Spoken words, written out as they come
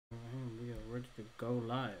ready to go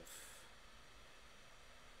live.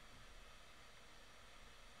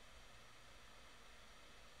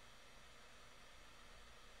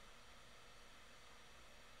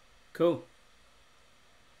 Cool.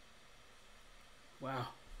 Wow,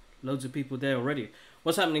 loads of people there already.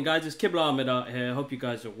 What's happening, guys? It's Kibla Ahmed out here. Hope you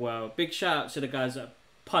guys are well. Big shout out to the guys at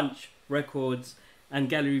Punch Records and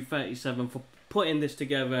Gallery 37 for putting this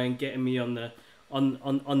together and getting me on the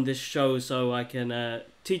on this show so I can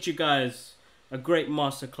teach you guys a great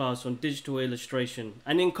masterclass on digital illustration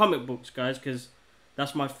and in comic books, guys, because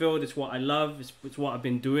that's my field. It's what I love. It's what I've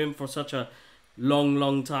been doing for such a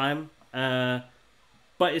long time.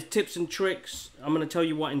 But it's tips and tricks. I'm gonna tell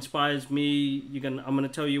you what inspires me. I'm gonna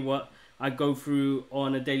tell you what I go through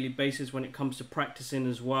on a daily basis when it comes to practicing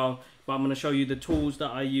as well. But I'm gonna show you the tools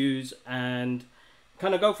that I use and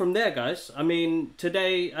kind of go from there, guys. I mean,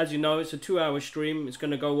 today, as you know, it's a 2-hour stream. It's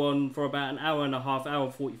gonna go on for about an hour and a half,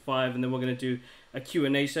 hour 45, and then we're gonna do a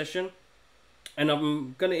Q&A session. And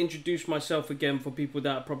I'm gonna introduce myself again for people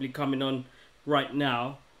that are probably coming on right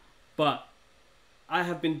now. But I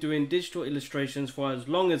have been doing digital illustrations for as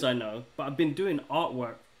long as I know, but I've been doing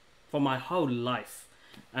artwork for my whole life.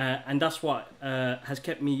 And that's what has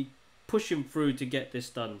kept me pushing through to get this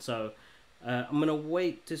done. So I'm going to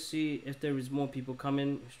wait to see if there is more people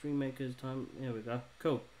coming. Stream makers time. Here we go.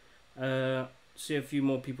 Cool. See a few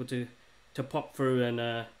more people to pop through and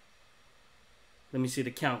let me see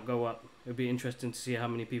the count go up. It'll be interesting to see how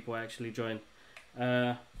many people actually join.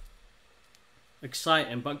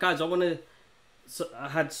 Exciting. But guys, I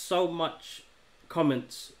had so much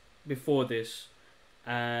comments before this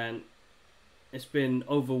and it's been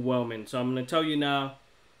overwhelming. So I'm going to tell you now,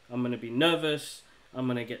 I'm going to be nervous. I'm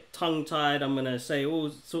going to get tongue-tied. I'm going to say all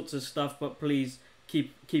sorts of stuff, but please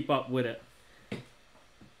keep up with it.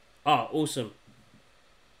 Ah, awesome.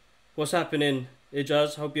 What's happening,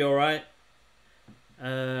 Ijaz? Hope you're alright.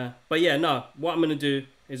 But yeah, no, what I'm going to do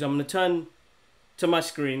is I'm going to turn to my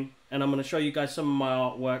screen and I'm going to show you guys some of my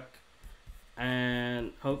artwork.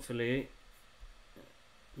 And hopefully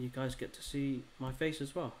you guys get to see my face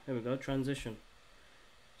as well. Here we go, transition.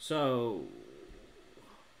 So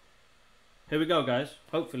here we go, guys.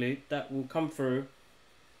 Hopefully that will come through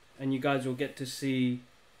and you guys will get to see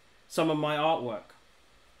some of my artwork.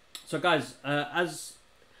 So guys, as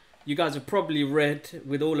you guys have probably read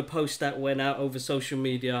with all the posts that went out over social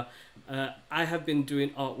media, I have been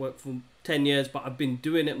doing artwork for 10 years, but I've been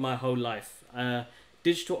doing it my whole life.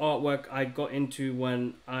 Digital artwork I got into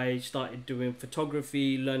when I started doing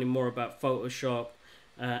photography, learning more about Photoshop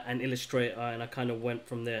and Illustrator, and I kind of went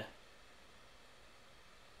from there.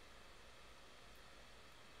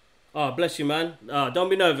 Oh, bless you, man. Don't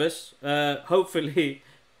be nervous. Hopefully,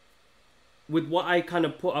 with what I kind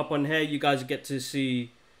of put up on here, you guys get to see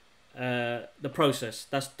the process.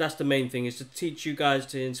 That's the main thing, is to teach you guys,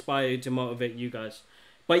 to inspire you, to motivate you guys.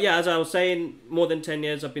 But yeah, as I was saying, more than 10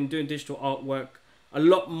 years I've been doing digital artwork. A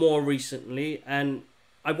lot more recently, and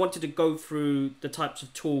I wanted to go through the types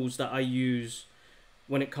of tools that I use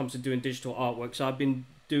when it comes to doing digital artwork. So I've been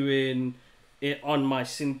doing it on my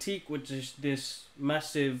Cintiq, which is this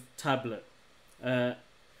massive tablet. If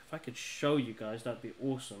I could show you guys, that'd be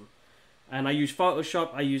awesome. And I use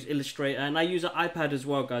Photoshop, I use Illustrator, and I use an iPad as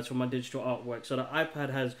well, guys, for my digital artwork. So the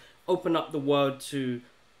iPad has opened up the world to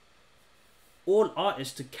all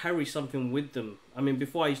artists to carry something with them. I mean,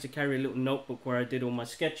 before I used to carry a little notebook where I did all my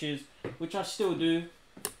sketches, which I still do.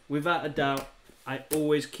 Without a doubt, I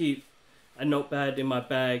always keep a notepad in my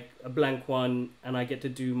bag, a blank one, and I get to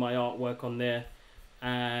do my artwork on there.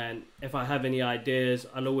 And if I have any ideas,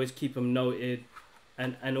 I'll always keep them noted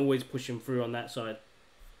and always push them through on that side.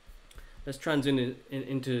 Let's transition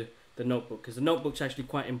into the notebook, because the notebook's actually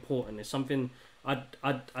quite important. It's something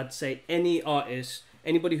I'd say any artist,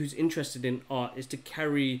 anybody who's interested in art, is to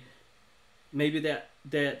carry maybe their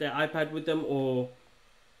iPad with them, or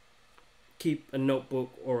keep a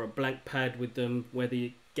notebook or a blank pad with them, where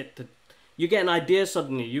you get an idea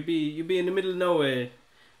suddenly. You be in the middle of nowhere.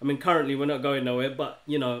 I mean, currently we're not going nowhere, but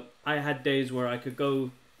you know, I had days where I could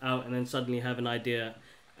go out and then suddenly have an idea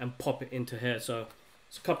and pop it into here. So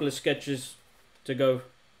it's a couple of sketches to go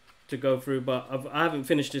through, but I haven't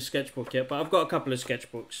finished this sketchbook yet, but I've got a couple of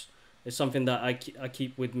sketchbooks. It's something that I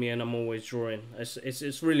keep with me, and I'm always drawing.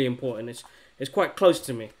 It's really important. It's quite close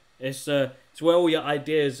to me. It's where all your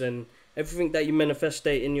ideas and everything that you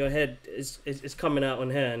manifestate in your head is coming out on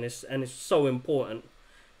here, and it's so important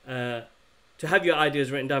to have your ideas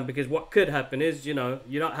written down, because what could happen is, you know,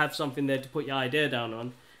 you don't have something there to put your idea down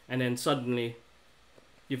on, and then suddenly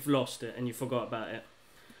you've lost it and you forgot about it.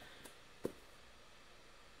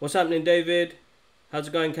 What's happening, David? How's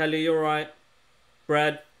it going, Kelly? You alright?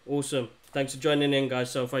 Brad? Awesome. Thanks for joining in, guys.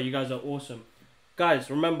 So far, you guys are awesome. Guys,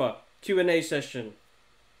 remember, Q&A session.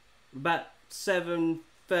 About 7:30,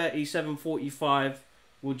 7:45,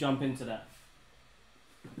 we'll jump into that.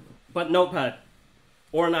 But notepad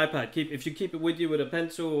or an iPad. If you keep it with you with a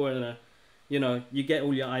pencil or you get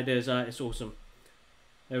all your ideas out. It's awesome.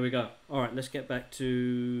 There we go. All right, let's get back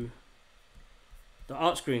to the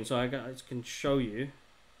art screen so I can show you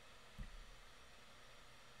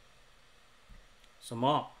some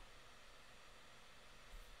art.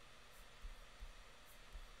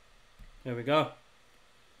 There we go.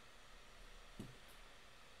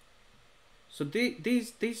 So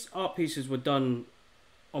these art pieces were done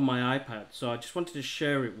on my iPad, so I just wanted to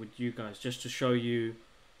share it with you guys just to show you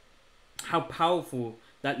how powerful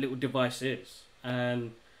that little device is.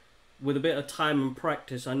 And with a bit of time and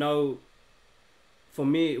practice, I know for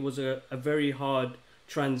me it was a very hard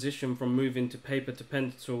transition from moving to paper to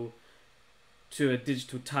pencil to a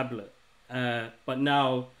digital tablet, but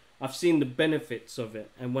now I've seen the benefits of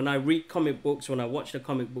it. And when I read comic books, when I watch the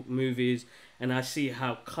comic book movies, and I see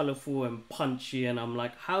how colorful and punchy, and I'm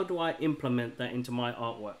like, how do I implement that into my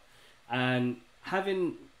artwork? And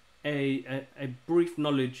having a brief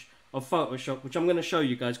knowledge of Photoshop, which I'm going to show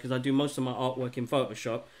you guys because I do most of my artwork in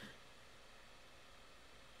Photoshop,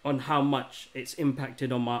 on how much it's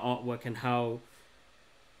impacted on my artwork and how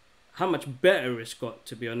much better it's got,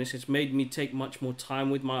 to be honest. It's made me take much more time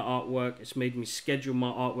with my artwork. It's made me schedule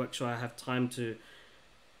my artwork so I have time to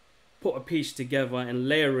put a piece together, and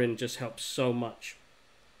layering just helps so much.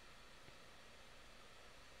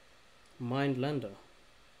 Mindlander.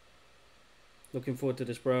 Looking forward to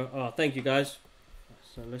this, bro. Oh, thank you, guys.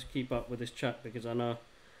 So let's keep up with this chat because I know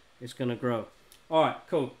it's going to grow. All right,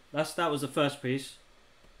 cool. That was the first piece.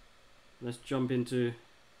 Let's jump into...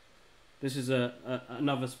 This is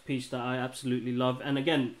another piece that I absolutely love. And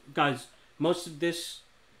again, guys, most of this,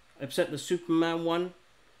 except the Superman one,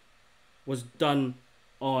 was done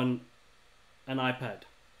on an iPad.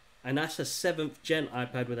 And that's a 7th gen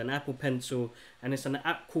iPad with an Apple Pencil. And it's an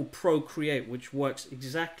app called Procreate, which works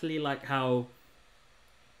exactly like how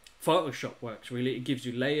Photoshop works, really. It gives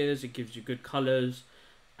you layers, it gives you good colors,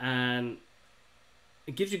 and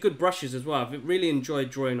it gives you good brushes as well. I've really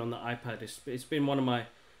enjoyed drawing on the iPad. It's been one of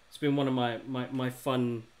my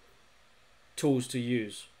fun tools to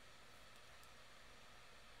use.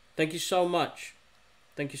 Thank you so much.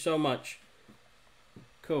 Thank you so much.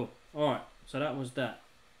 Cool. Alright, so that was that.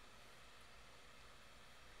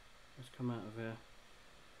 Let's come out of here.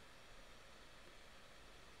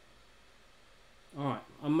 Alright,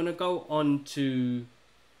 I'm going to go on to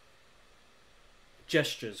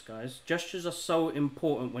gestures, guys. Gestures are so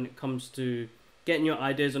important when it comes to getting your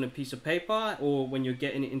ideas on a piece of paper or when you're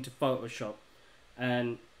getting it into Photoshop.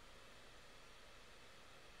 And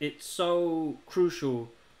it's so crucial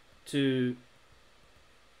to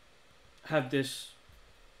have this...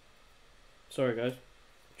 Sorry guys,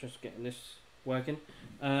 just getting this working.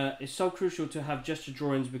 It's so crucial to have gesture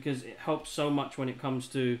drawings because it helps so much when it comes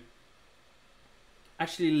to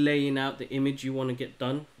actually laying out the image you want to get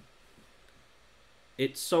done.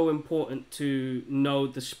 It's so important to know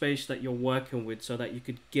the space that you're working with so that you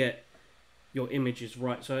could get your images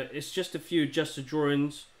right. So it's just a few gesture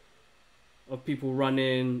drawings of people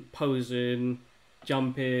running, posing,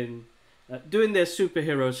 jumping, doing their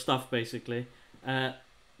superhero stuff basically.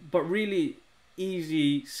 But really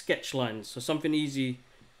easy sketch lines, so something easy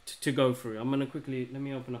to go through. I'm gonna quickly, let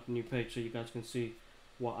me open up a new page so you guys can see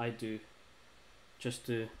what I do. Just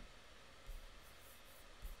to...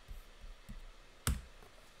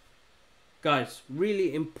 Guys,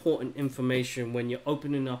 really important information when you're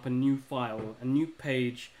opening up a new file, a new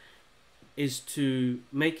page, is to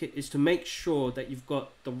make sure that you've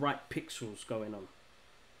got the right pixels going on.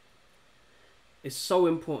 It's so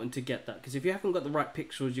important to get that, because if you haven't got the right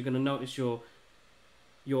pixels, you're going to notice your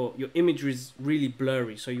imagery is really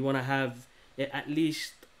blurry. So you want to have it at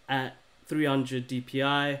least at 300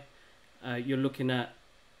 dpi. You're looking at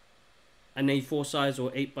an A4 size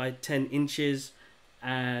or 8 by 10 inches,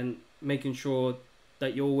 and making sure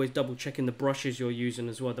that you're always double checking the brushes you're using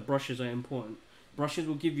as well. The brushes are important. Brushes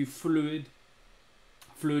will give you fluid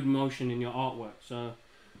motion in your artwork. So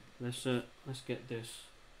let's get this.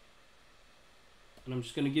 And I'm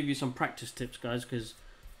just going to give you some practice tips, guys, because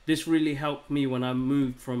this really helped me when I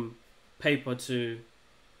moved from paper to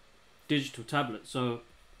digital tablet. So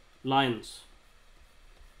lines.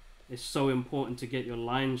 It's so important to get your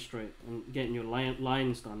lines straight and getting your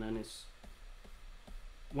lines done. And it's,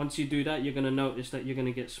 once you do that, you're going to notice that you're going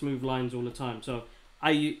to get smooth lines all the time. So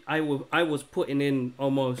I was putting in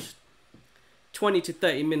almost 20 to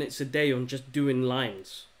 30 minutes a day on just doing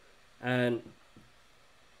lines. And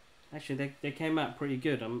Actually, they came out pretty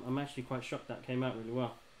good. I'm actually quite shocked that came out really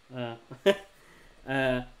well.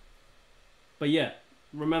 But yeah,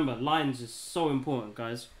 remember, lines is so important,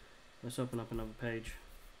 guys. Let's open up another page.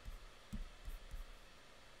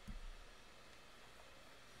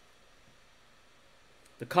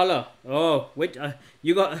 The color. Oh, wait.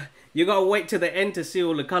 You gotta wait to the end to see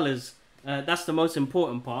all the colors. That's the most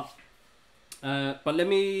important part. But let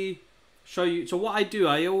me show you. So what I do,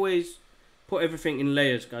 I always put everything in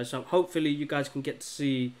layers, guys. So hopefully you guys can get to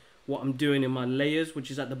see what I'm doing in my layers,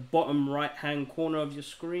 which is at the bottom right hand corner of your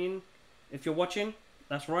screen. If you're watching,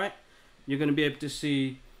 that's right. You're going to be able to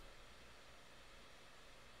see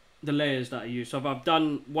the layers that I use. So if I've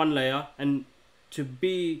done one layer, and to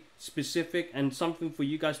be specific and something for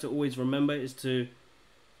you guys to always remember is to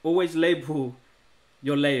always label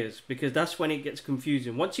your layers, because that's when it gets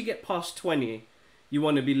confusing. Once you get past 20, you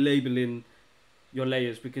want to be labeling your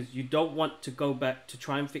layers, because you don't want to go back to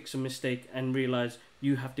try and fix a mistake and realize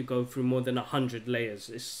you have to go through more than 100 layers.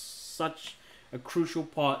 It's such a crucial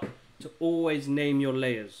part to always name your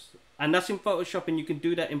layers, and that's in Photoshop, and you can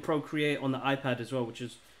do that in Procreate on the iPad as well, which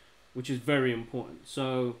is very important.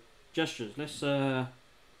 So gestures, let's so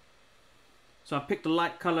I picked a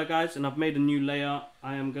light color, guys, and I've made a new layer.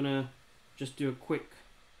 I am gonna just do a quick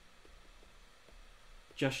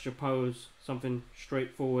gesture pose, something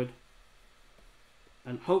straightforward,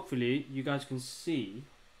 and hopefully you guys can see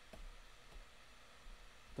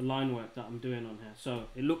the line work that I'm doing on here. So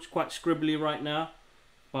it looks quite scribbly right now,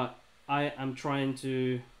 but I am trying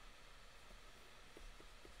to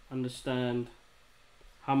understand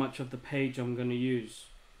how much of the page I'm going to use.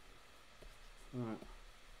 Alright.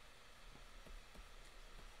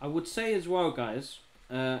 I would say as well, guys,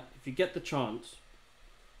 if you get the chance,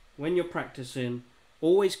 when you're practicing,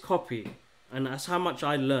 always copy. And that's how much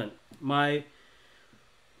I learned. My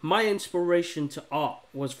inspiration to art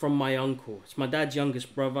was from my uncle. It's my dad's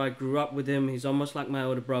youngest brother. I grew up with him. He's almost like my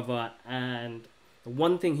older brother. And the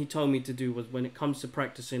one thing he told me to do was, when it comes to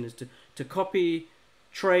practicing, is to copy,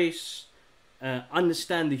 trace,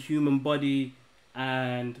 understand the human body,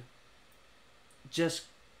 and just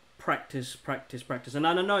practice. And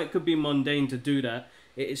I don't know, it could be mundane to do that.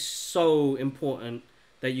 It is so important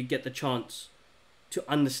that you get the chance to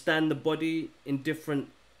understand the body in different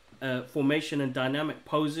formation and dynamic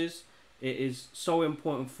poses. It is so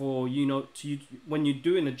important for, you know, when you're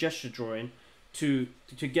doing a gesture drawing, to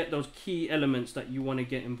get those key elements that you want to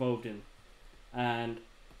get involved in, and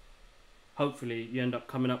hopefully you end up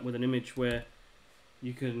coming up with an image where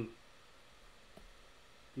you can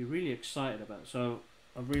be really excited about. So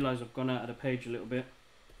I've realized I've gone out of the page a little bit,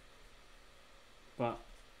 but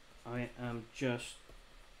I am just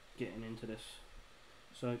getting into this.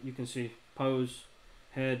 So you can see pose,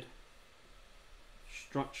 head,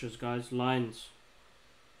 structures, guys, lines.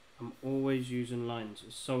 I'm always using lines.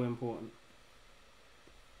 It's so important.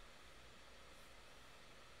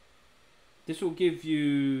 This will give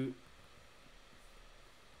you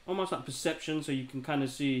almost like perception, so you can kind of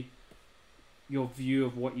see your view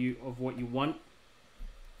of what you want.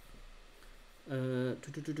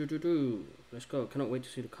 Let's go. Cannot wait to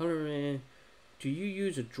see the coloring. Do you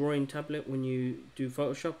use a drawing tablet when you do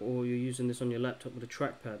Photoshop, or you're using this on your laptop with a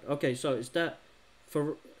trackpad? Okay, so is that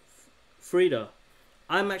for Frida?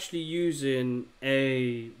 I'm actually using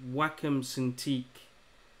a Wacom Cintiq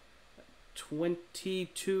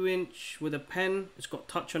 22-inch with a pen. It's got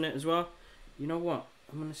touch on it as well. You know what?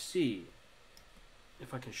 I'm gonna see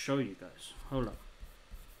if I can show you guys. Hold up.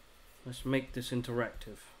 Let's make this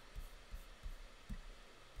interactive.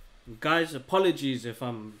 Guys, apologies if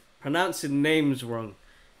I'm pronouncing names wrong.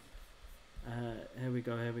 Here we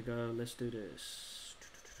go. Let's do this.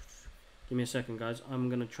 Give me a second, guys. I'm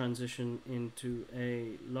gonna transition into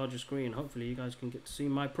a larger screen. Hopefully you guys can get to see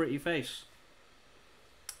my pretty face.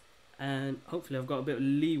 And hopefully I've got a bit of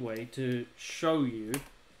leeway to show you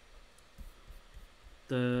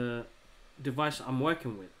the device I'm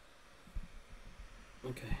working with.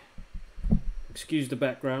 Okay. Excuse the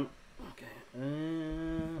background. Okay. I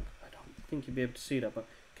don't think you'll be able to see that, but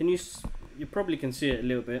can you? You probably can see it a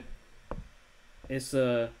little bit. It's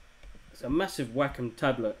a massive Wacom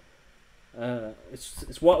tablet.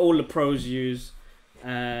 It's what all the pros use,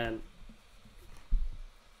 and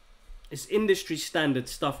it's industry standard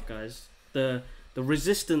stuff, guys. The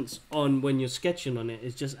resistance on when you're sketching on it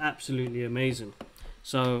is just absolutely amazing.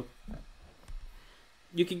 So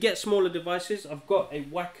you can get smaller devices. I've got a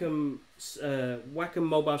Wacom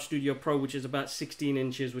Mobile Studio Pro, which is about 16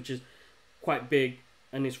 inches, which is quite big,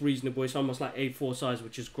 and it's reasonable. It's almost like A4 size,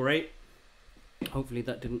 which is great. Hopefully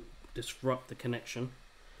that didn't disrupt the connection.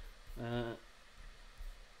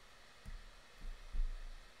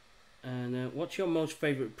 What's your most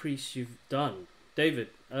favorite piece you've done, David?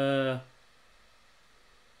 It's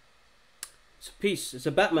a piece. It's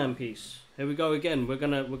a Batman piece. Here we go again. We're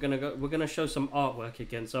gonna show some artwork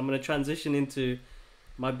again. So I'm gonna transition into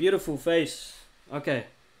my beautiful face. Okay.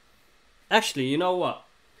 Actually, you know what?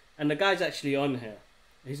 And the guy's actually on here.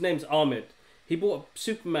 His name's Ahmed. He bought a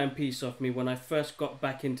Superman piece off me when I first got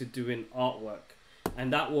back into doing artwork,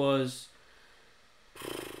 and that was,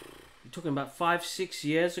 you're talking about 5-6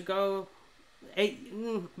 years ago,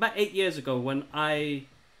 about 8 years ago, when I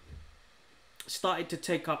started to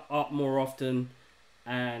take up art more often,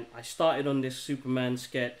 and I started on this Superman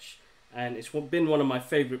sketch, and it's been one of my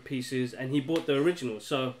favorite pieces. And he bought the original.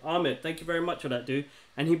 So Ahmed, thank you very much for that, dude.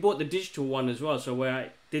 And he bought the digital one as well, so where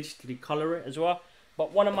I digitally color it as well.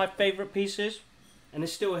 But one of my favorite pieces, and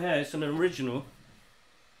it's still here, it's an original.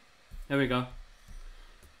 There we go.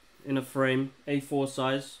 In a frame, A4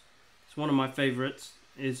 size. It's one of my favorites,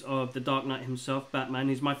 is of the Dark Knight himself, Batman.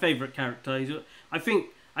 He's my favorite character. I think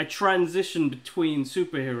I transition between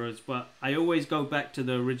superheroes, but I always go back to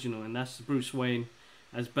the original, and that's Bruce Wayne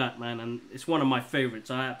as Batman, and it's one of my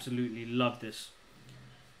favorites. I absolutely love this.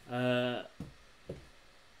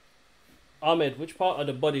 Ahmed, which part of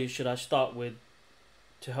the body should I start with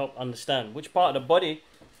to help understand? Which part of the body?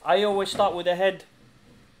 I always start with the head,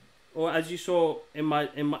 or as you saw in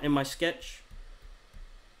my sketch,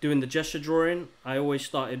 doing the gesture drawing. I always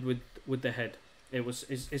started with the head.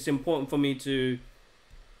 It's important for me to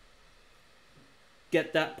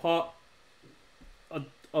get that part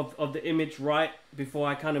of the image right before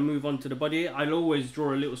I kind of move on to the body. I'll always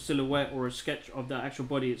draw a little silhouette or a sketch of the actual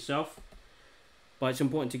body itself, but it's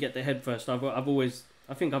important to get the head first. I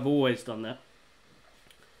think I've always done that.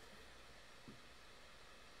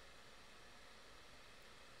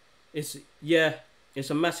 It's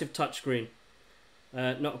a massive touchscreen,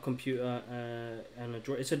 not a computer, and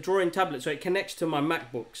it's a drawing tablet, so it connects to my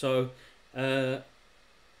MacBook. So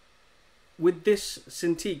with this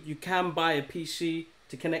Cintiq, you can buy a PC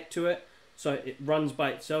to connect to it, so it runs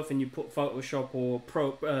by itself, and you put Photoshop or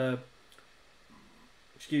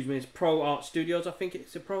it's Pro Art Studios. I think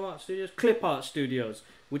it's a Pro Art Studios, Clip Art Studios,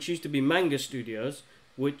 which used to be Manga Studios,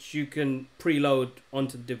 which you can preload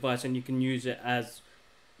onto the device, and you can use it as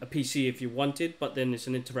a PC if you wanted, but then it's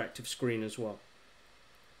an interactive screen as well.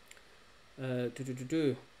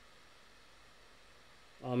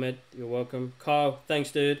 Ahmed, you're welcome. Carl,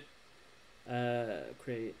 thanks, dude.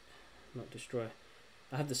 Create, not destroy.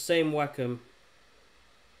 I have the same Wacom,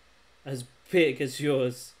 as big as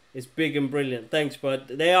yours. It's big and brilliant. Thanks, bud.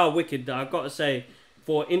 They are wicked, though. I've got to say,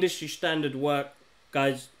 for industry standard work,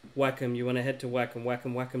 guys, Wacom, you want to head to Wacom.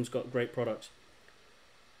 Wacom's got great products.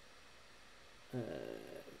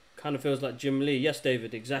 Kind of feels like Jim Lee. Yes,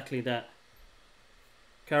 David, exactly that.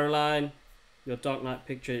 Caroline, your Dark Knight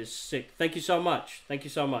picture is sick. Thank you so much. Thank you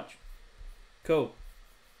so much. Cool.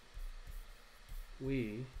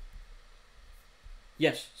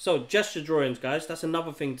 Yes, so gesture drawings, guys. That's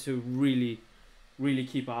another thing to really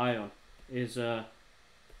keep an eye on. Is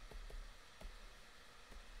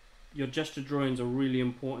your gesture drawings are really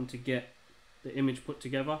important to get the image put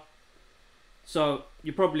together. So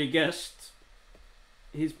you probably guessed,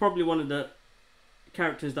 he's probably one of the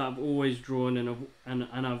characters that I've always drawn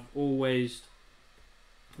and I've always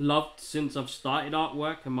loved since I've started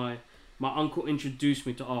artwork, and my uncle introduced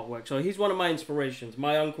me to artwork. So he's one of my inspirations.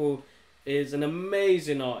 My uncle is an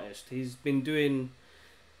amazing artist. He's been doing,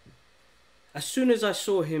 as soon as I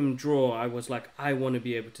saw him draw, I was like, I want to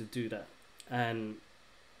be able to do that. And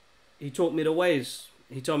he taught me the ways.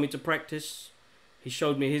 He told me to practice. He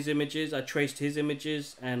showed me his images. I traced his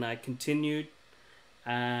images and I continued.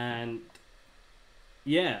 And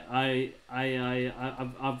yeah, I've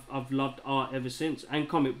loved art ever since, and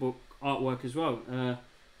comic book artwork as well.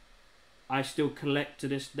 I still collect to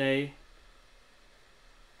this day.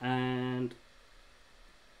 And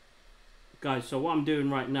guys, so what I'm doing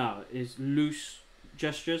right now is loose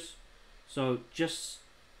gestures, so just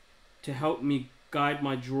to help me guide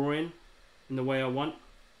my drawing in the way I want.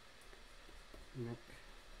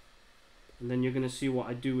 And then you're going to see what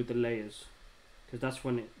I do with the layers, because that's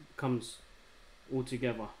when it comes all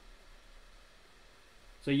together.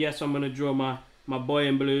 So yes, I'm going to draw my boy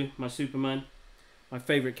in blue, my Superman, my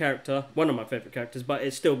favorite character, one of my favorite characters, but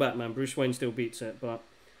it's still Batman. Bruce Wayne still beats it, but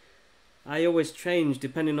I always change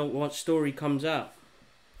depending on what story comes out.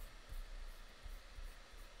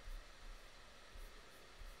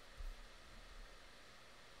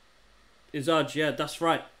 Izaj, yeah, that's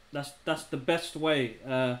right. That's the best way.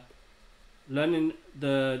 Learning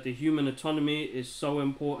the human anatomy is so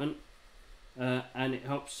important, and it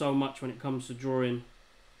helps so much when it comes to drawing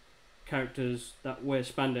characters that wear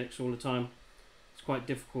spandex all the time. It's quite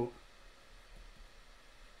difficult.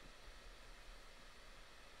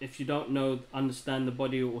 If you don't understand the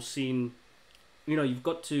body or seen, you've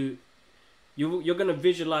got to, you're going to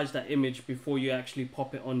visualize that image before you actually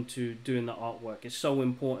pop it onto doing the artwork. It's so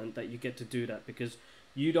important that you get to do that, because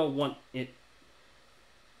you don't want it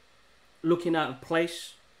looking out of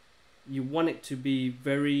place. You want it to be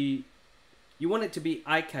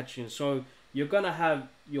eye-catching. So you're going to have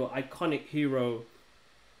your iconic hero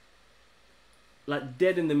like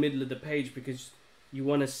dead in the middle of the page, because you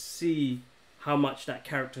want to see how much that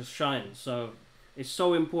character shines. So it's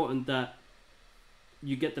so important that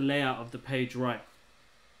you get the layout of the page right.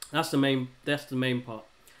 That's the main part.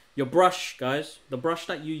 Your brush, guys, the brush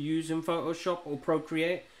that you use in Photoshop or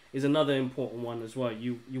Procreate is another important one as well.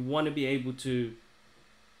 You want to be able to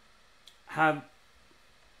have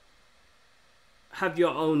your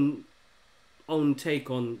own take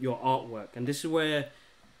on your artwork, and this is where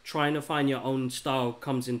trying to find your own style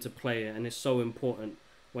comes into play, and it's so important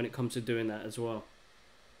when it comes to doing that as well.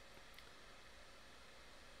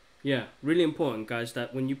 Yeah, really important, guys,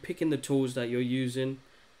 that when you pick in the tools that you're using,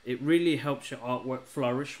 it really helps your artwork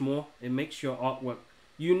flourish more. It makes your artwork,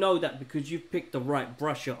 that because you've picked the right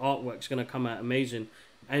brush, your artwork's going to come out amazing.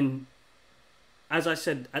 And as I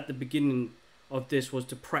said at the beginning of this, was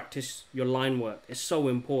to practice your line work. It's so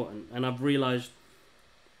important, and I've realized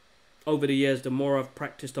over the years, the more I've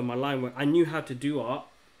practiced on my line work, I knew how to do art.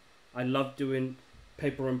 I loved doing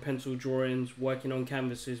paper and pencil drawings, working on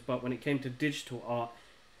canvases, but when it came to digital art,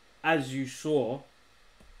 as you saw,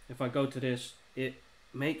 if I go to this, it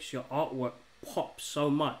makes your artwork pop so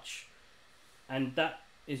much. And that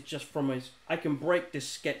is just I can break this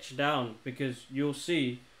sketch down, because you'll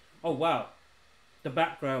see, oh wow, the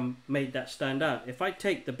background made that stand out. If I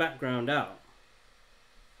take the background out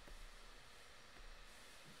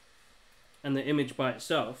and the image by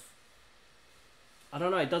itself, I don't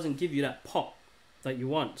know, it doesn't give you that pop that you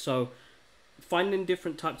want. So finding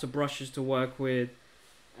different types of brushes to work with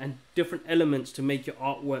and different elements to make your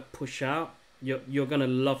artwork push out, you're gonna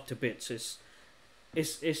love to bits.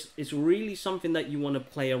 It's really something that you want to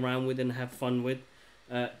play around with and have fun with.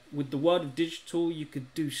 With the world of digital, you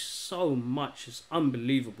could do so much. It's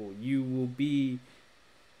unbelievable. You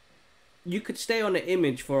could stay on an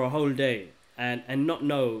image for a whole day and not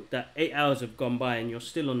know that 8 hours have gone by and you're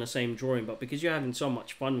still on the same drawing, but because you're having so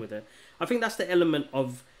much fun with it. I think that's the element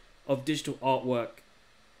of digital artwork,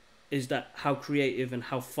 is that how creative and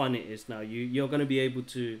how fun it is now. You're going to be able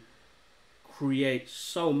to create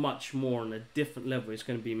so much more on a different level. It's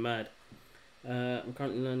going to be mad. I'm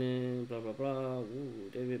currently learning blah blah blah.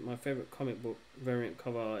 Ooh, David, my favorite comic book variant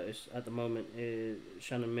cover artist at the moment is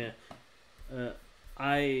Shannon Meir.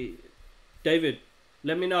 David,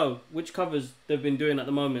 let me know which covers they've been doing at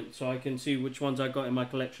the moment, so I can see which ones I got in my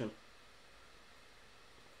collection.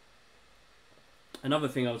 Another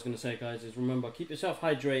thing I was going to say, guys, is remember, keep yourself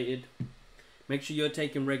hydrated. Make sure you're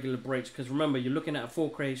taking regular breaks, because remember, you're looking at a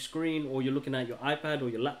 4K screen, or you're looking at your iPad or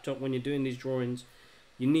your laptop when you're doing these drawings.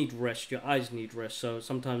 You need rest. Your eyes need rest. So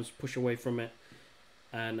sometimes push away from it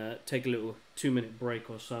and take a little 2-minute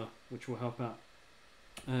break or so, which will help out.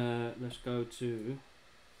 Let's go to...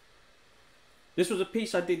 This was a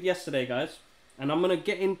piece I did yesterday, guys, and I'm going to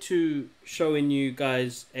get into showing you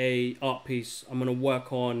guys a art piece I'm going to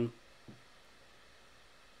work on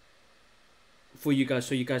for you guys,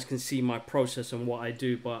 so you guys can see my process and what I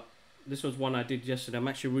do. But this was one I did yesterday. I'm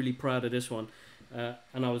actually really proud of this one,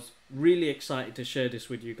 and I was really excited to share this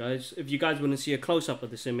with you guys. If you guys want to see a close-up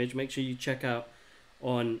of this image, make sure you check out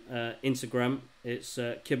on Instagram. It's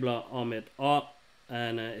Kibla Ahmed Art,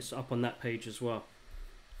 and it's up on that page as well.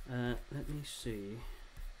 Let me see.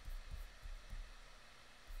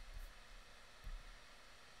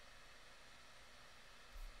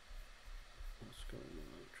 What's going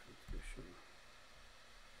on? Transmission.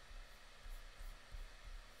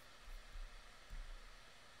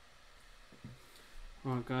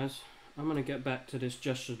 Alright, guys, I'm going to get back to this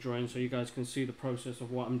gesture drawing so you guys can see the process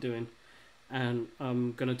of what I'm doing. And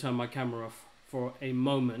I'm going to turn my camera off for a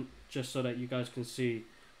moment just so that you guys can see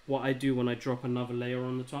what I do when I drop another layer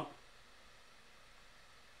on the top.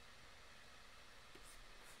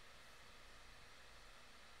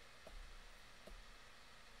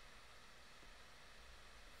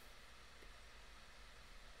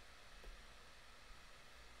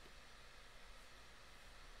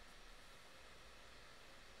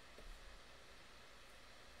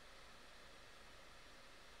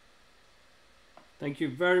 Thank you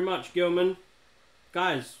very much, Gilman.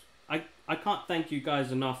 Guys, I can't thank you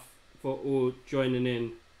guys enough for all joining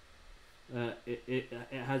in. It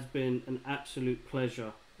has been an absolute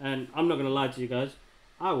pleasure. And I'm not going to lie to you guys,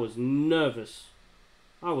 I was nervous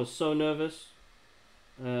I was so nervous.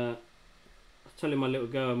 I was telling my little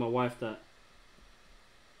girl and my wife that,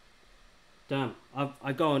 damn,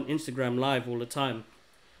 I go on Instagram live all the time,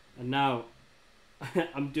 and now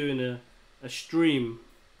I'm doing a stream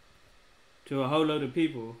to a whole load of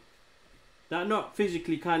people that are not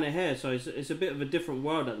physically kind of here, so it's a bit of a different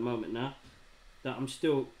world at the moment now, that I'm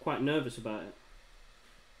still quite nervous about it.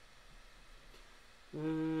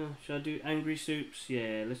 Should I do angry soups?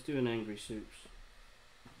 Yeah, let's do an angry soups.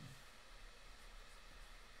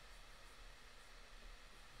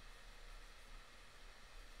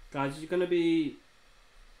 Guys, you're going to be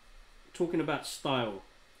talking about style,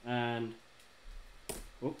 and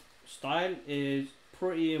style is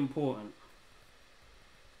pretty important.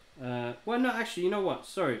 Well, no, actually, you know what?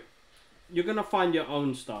 Sorry. You're going to find your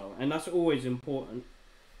own style, and that's always important.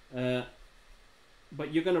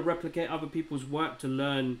 But you're going to replicate other people's work to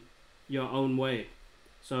learn your own way.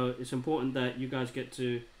 So it's important that you guys get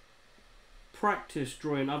to practice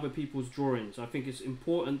drawing other people's drawings. I think it's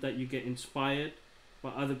important that you get inspired by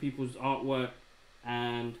other people's artwork,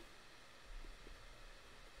 and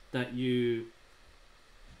that you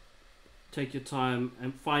take your time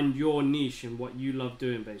and find your niche in what you love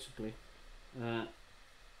doing, basically.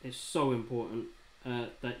 It's so important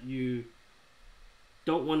that you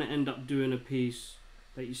don't want to end up doing a piece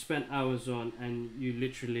that you spent hours on and you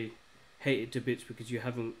literally hate it to bits because you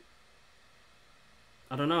haven't,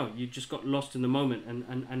 I don't know, you just got lost in the moment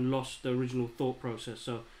and lost the original thought process.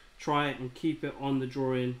 So try it and keep it on the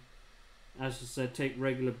drawing. As I said, take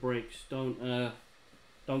regular breaks. Don't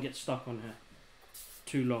get stuck on here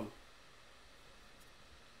too long.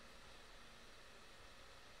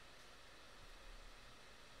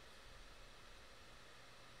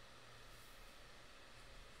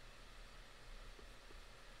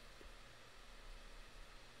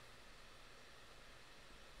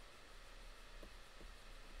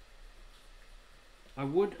 I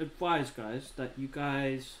would advise, guys, that you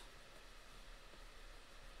guys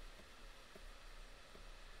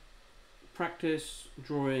practice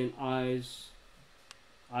drawing eyes,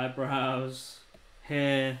 eyebrows,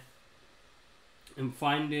 hair, and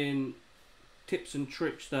finding tips and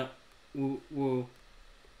tricks that will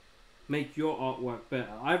make your artwork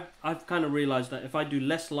better. I've kind of realized that if I do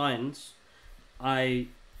less lines, I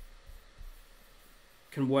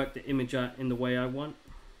can work the image out in the way I want.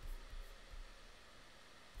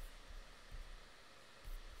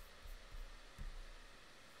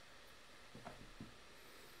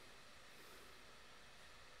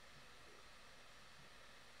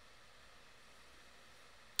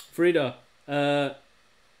 Frida,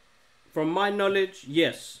 from my knowledge,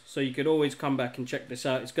 yes. So you could always come back and check this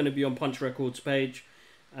out. It's going to be on Punch Records page.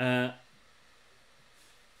 But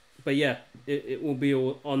yeah, it will be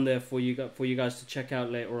all on there for you guys to check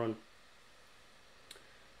out later on.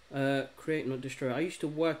 Create, not destroy. I used to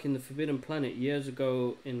work in the Forbidden Planet years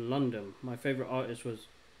ago in London. My favorite artist was...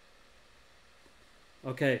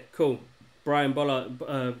 Okay, cool. Brian Bollard.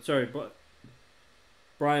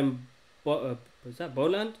 Brian... is that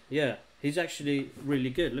Boland? Yeah, he's actually really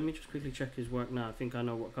good. Let me just quickly check his work now. I think I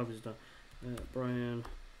know what covers done. Brian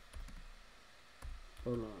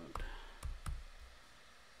Boland.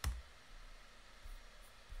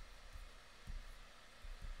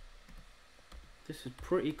 This is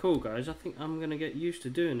pretty cool, guys. I think I'm gonna get used to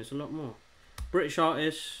doing this a lot more. British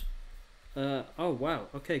artist. Oh wow.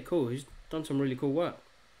 Okay, cool. He's done some really cool work.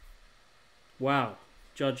 Wow.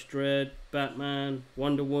 Judge Dredd, Batman,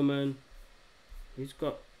 Wonder Woman. He's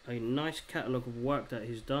got a nice catalogue of work that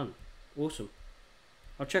he's done. Awesome.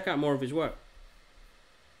 I'll check out more of his work.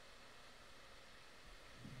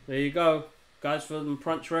 There you go. Guys from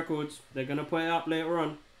Punch Records. They're going to put it up later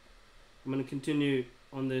on. I'm going to continue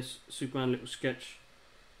on this Superman little sketch.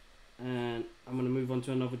 And I'm going to move on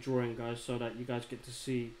to another drawing, guys, so that you guys get to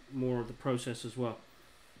see more of the process as well.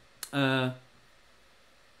 I'm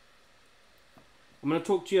going to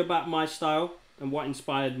talk to you about my style and what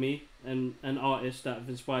inspired me, and artists that have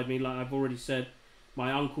inspired me. Like I've already said,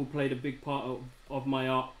 my uncle played a big part of my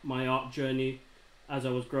art journey as I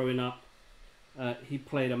was growing up. He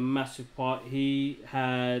played a massive part. He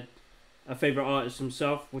had a favourite artist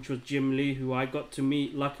himself, which was Jim Lee, who I got to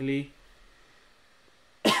meet, luckily.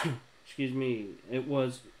 Excuse me. It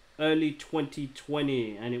was early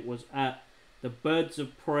 2020, and it was at the Birds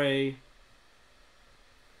of Prey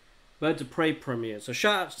premiere. So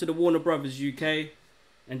shout outs to the Warner Brothers UK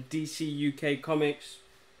and DC UK Comics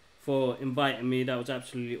for inviting me. That was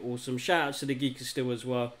absolutely awesome. Shout outs to the Geeker Still as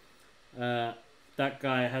well. That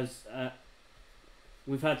guy has...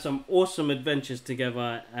 we've had some awesome adventures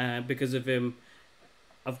together because of him.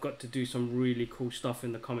 I've got to do some really cool stuff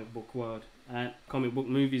in the comic book world and comic book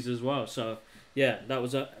movies as well. So yeah, that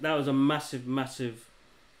was a massive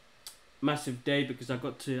day, because I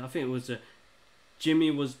got to, I think it was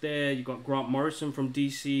Jimmy was there. You got Grant Morrison from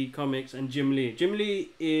DC Comics and Jim Lee. Jim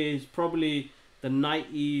Lee is probably the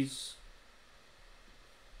 90s,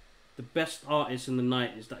 the best artist in the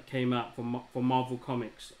 90s that came out for Marvel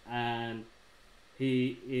Comics, and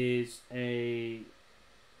he is a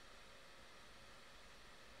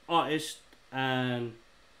artist, and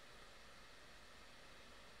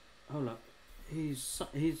hold up, he's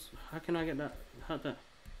how can I get that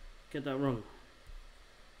wrong?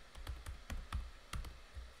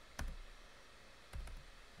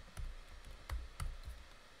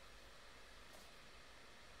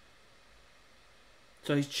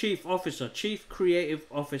 So he's chief creative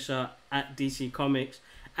officer at DC Comics,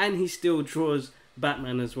 and he still draws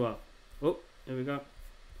Batman as well. Oh, there we go.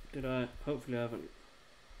 Hopefully I haven't.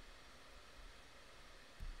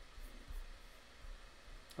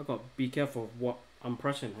 I've got to be careful of what I'm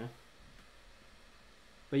pressing here.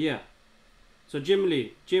 But yeah. So Jim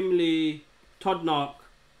Lee, Todd Knock.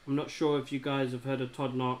 I'm not sure if you guys have heard of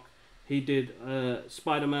Todd Knock. He did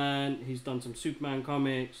Spider-Man. He's done some Superman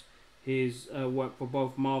comics. He's worked for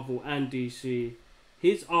both Marvel and DC.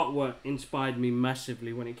 His artwork inspired me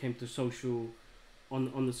massively when it came to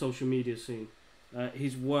on the social media scene.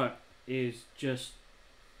 His work is just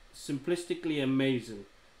simplistically amazing,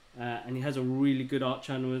 and he has a really good art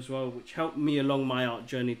channel as well, which helped me along my art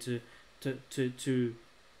journey to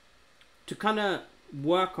kind of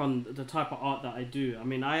work on the type of art that I do. I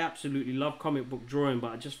mean, I absolutely love comic book drawing,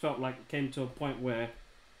 but I just felt like it came to a point where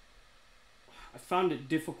I found it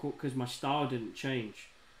difficult because my style didn't change.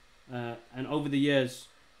 And over the years,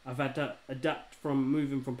 I've had to adapt from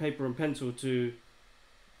moving from paper and pencil to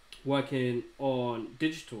working on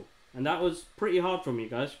digital. And that was pretty hard for me,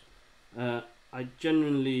 guys. I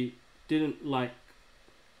genuinely didn't like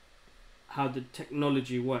how the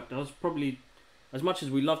technology worked. I was probably, as much as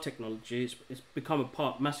we love technology, it's become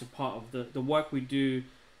a massive part of the work we do,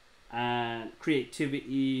 and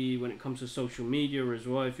creativity when it comes to social media as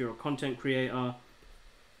well. If you're a content creator,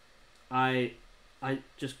 I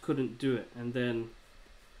just couldn't do it, and then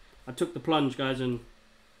I took the plunge, guys, and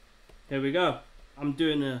here we go. I'm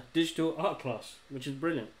doing a digital art class, which is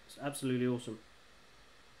brilliant. It's absolutely awesome.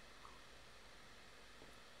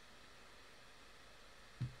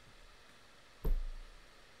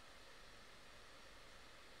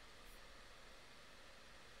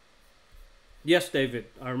 Yes, David,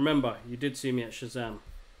 I remember. You did see me at Shazam.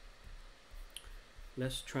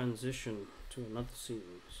 Let's transition to another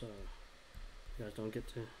scene, so you guys don't get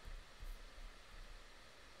to...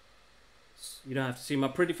 You don't have to see my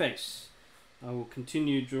pretty face. I will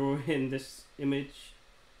continue drawing this image,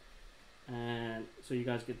 and so you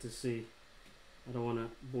guys get to see. I don't want to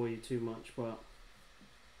bore you too much, but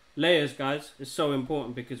layers, guys, is so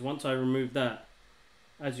important, because once I remove that,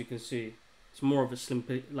 as you can see, it's more of a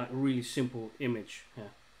simple, like really simple image. Yeah.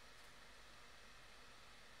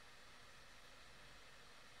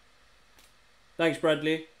 Thanks,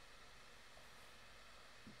 Bradley.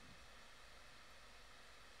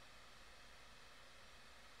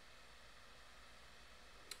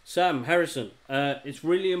 Sam Harrison, it's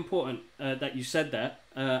really important that you said that.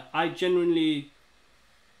 I've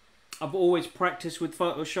always practiced with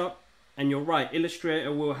Photoshop, and you're right,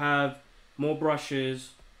 Illustrator will have more brushes,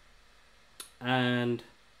 and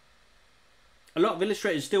a lot of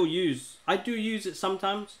illustrators still use. I do use it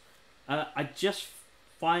sometimes. I just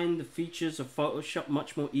find the features of Photoshop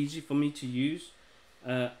much more easy for me to use,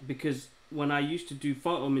 because when I used to do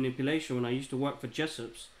photo manipulation, when I used to work for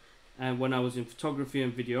Jessup's, and when I was in photography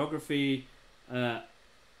and videography,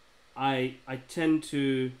 I tend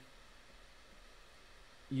to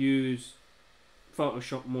use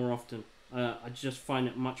Photoshop more often. I just find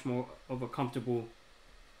it much more of a comfortable...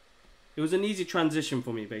 It was an easy transition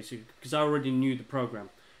for me, basically, because I already knew the program.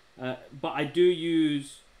 But I do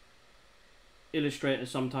use Illustrator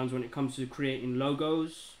sometimes when it comes to creating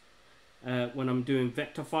logos, when I'm doing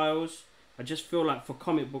vector files. I just feel like for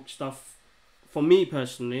comic book stuff, for me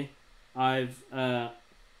personally, I've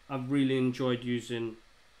really enjoyed using...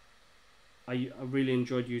 I really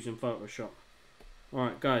enjoyed using Photoshop.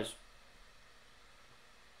 Alright, guys.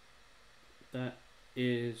 That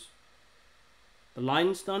is the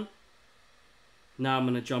lines done. Now I'm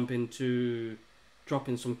going to jump into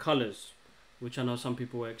dropping some colours, which I know some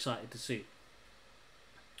people were excited to see.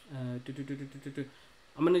 I'm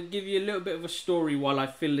going to give you a little bit of a story while I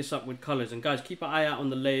fill this up with colours. And guys, keep an eye out on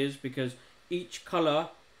the layers, because each colour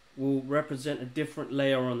will represent a different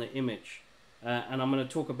layer on the image. and I'm going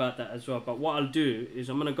to talk about that as well. But what I'll do is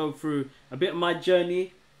I'm going to go through a bit of my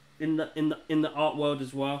journey in the art world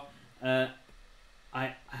as well. I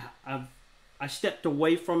stepped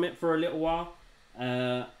away from it for a little while.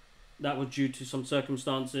 That was due to some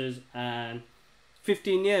circumstances, and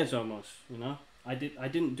 15 years almost. You know, I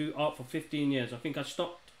didn't do art for 15 years. I think I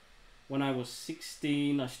stopped when I was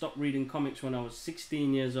 16. I stopped reading comics when I was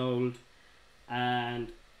 16 years old,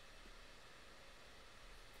 and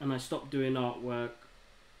I stopped doing artwork,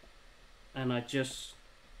 and I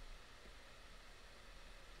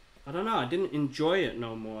don't know, I didn't enjoy it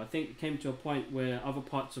no more. I think it came to a point where other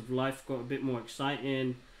parts of life got a bit more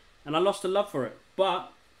exciting, and I lost the love for it.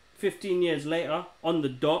 But 15 years later, on the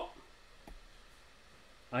dot,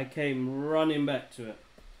 I came running back to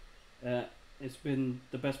it. It's been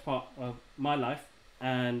the best part of my life,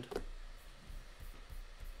 and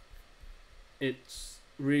it's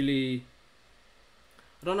really,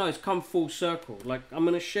 I don't know, it's come full circle. Like, I'm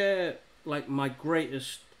gonna share like my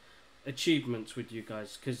greatest achievements with you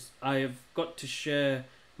guys, because I have got to share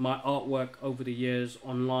my artwork over the years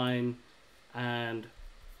online, and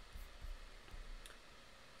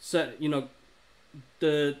so, you know,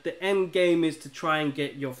 the end game is to try and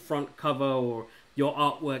get your front cover or your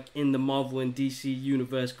artwork in the Marvel and DC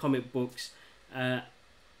universe comic books,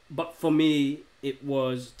 but for me it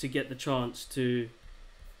was to get the chance to,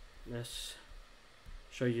 let's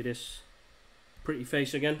show you this pretty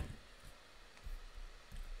face again,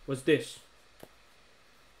 was this,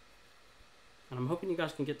 and I'm hoping you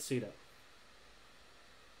guys can get to see that.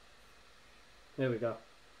 There we go.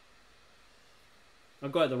 I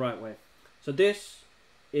got it the right way. So this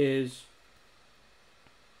is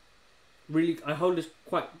really, I hold this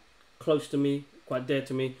quite close to me, quite dear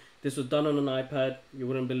to me. This was done on an iPad. You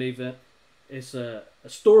wouldn't believe it. It's a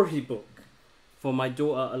storybook for my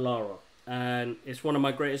daughter Alara, and it's one of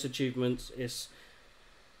my greatest achievements. It's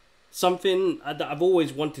something that I've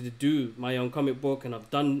always wanted to do, my own comic book, and I've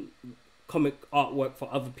done comic artwork for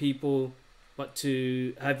other people, but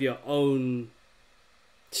to have your own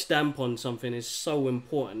stamp on something is so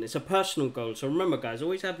important. It's a personal goal. So remember, guys,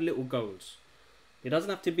 always have little goals. It doesn't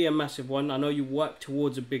have to be a massive one. I know you work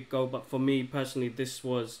towards a big goal, but for me personally, this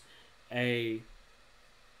was a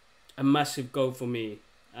massive goal for me,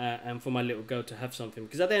 and for my little girl to have something,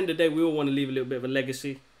 because at the end of the day we all want to leave a little bit of a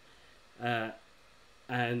legacy,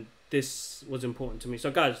 and this was important to me. So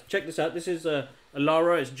guys, check this out. This is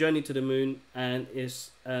Alara. It's Journey to the Moon, and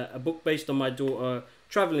it's a book based on my daughter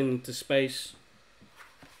traveling into space,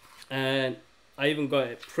 and I even got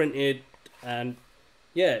it printed, and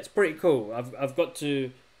yeah, it's pretty cool. I've got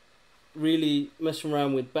to really mess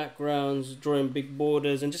around with backgrounds, drawing big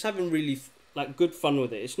borders, and just having really like good fun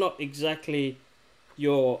with it. It's not exactly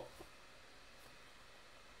your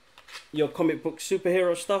comic book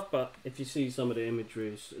superhero stuff, but if you see some of the imagery,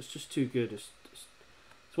 it's just too good. It's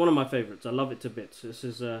one of my favorites. I love it to bits. This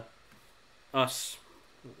is Us.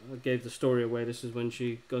 I gave the story away. This is when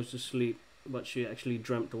she goes to sleep, but she actually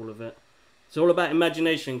dreamt all of it. It's all about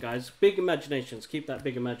imagination, guys. Big imaginations. Keep that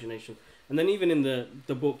big imagination. And then even in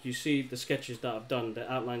the book, you see the sketches that I've done,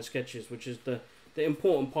 the outline sketches, which is the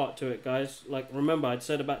important part to it, guys. Like, remember I'd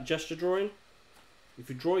said about gesture drawing. If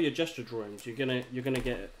you draw your gesture drawings, you're gonna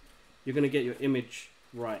get your image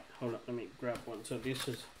right. Hold up, let me grab one. So this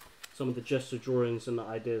is some of the gesture drawings and the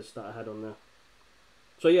ideas that I had on there.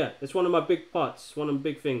 So yeah, it's one of my big parts, one of the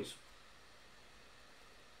big things.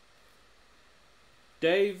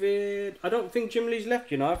 David, I don't think Jim Lee's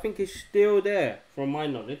left, you know. I think he's still there, from my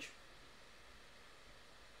knowledge.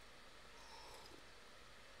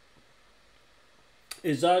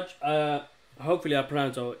 Izaj, hopefully I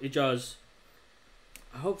pronounced, or Ijaz,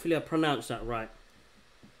 hopefully I pronounced that right.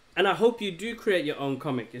 And I hope you do create your own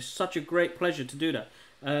comic. It's such a great pleasure to do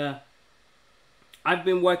that. I've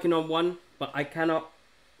been working on one, but I cannot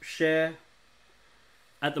share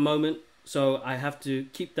at the moment, so I have to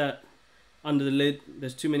keep that under the lid.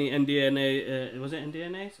 There's too many NDA, was it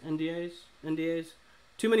NDAs?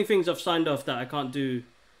 Too many things I've signed off that I can't do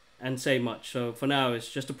and say much. So for now, it's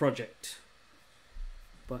just a project.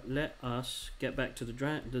 But let us get back to the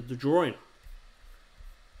drawing.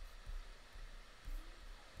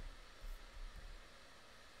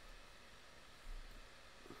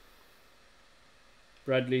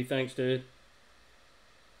 Bradley, thanks, dude.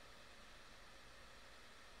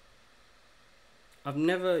 I've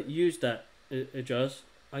never used that, Ijaz.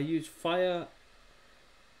 I use Fire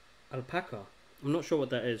Alpaca. I'm not sure what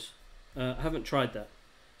that is. I haven't tried that.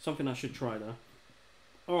 Something I should try though.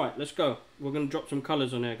 Alright, let's go. We're going to drop some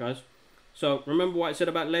colours on here, guys. So, remember what I said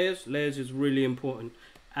about layers? Layers is really important.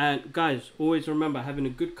 And guys, always remember, having a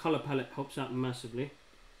good colour palette helps out massively.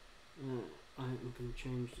 I am going to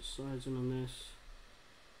change the sizing on this.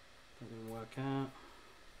 That didn't work out.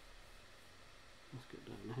 Let's get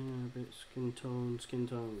down here a bit. Skin tone, skin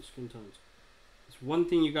tones, skin tones. It's one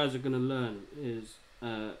thing you guys are going to learn is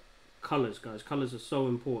colors, guys. Colors are so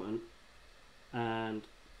important. And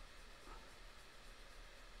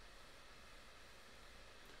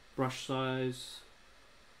brush size.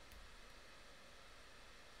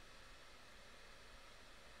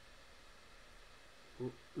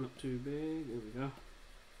 Oh, not too big. There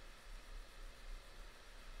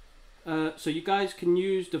we go. So you guys can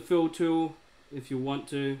use the fill tool if you want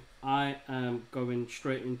to. I am going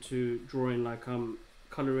straight into drawing like I'm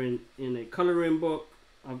coloring in a coloring book.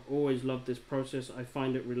 I've always loved this process. I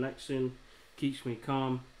find it relaxing, keeps me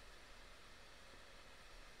calm.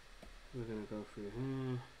 We're gonna go through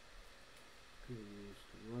here. Use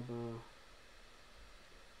the rubber.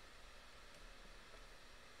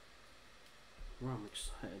 Well, I'm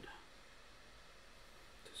excited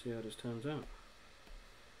to see how this turns out.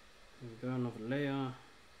 Here we go, another layer.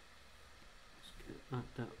 Let's get at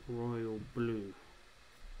that royal blue.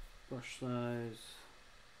 Brush size.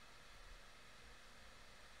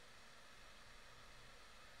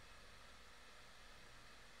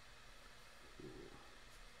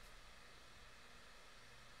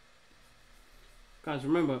 Guys,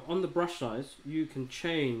 remember, on the brush size, you can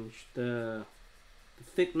change the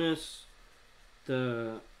thickness,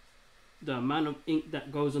 the amount of ink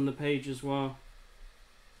that goes on the page as well.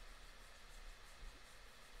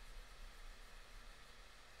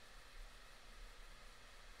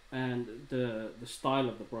 And the style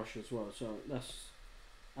of the brush as well. So that's,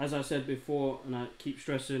 as I said before, and I keep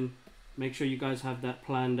stressing, make sure you guys have that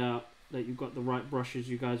planned out, that you've got the right brushes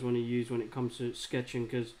you guys want to use when it comes to sketching,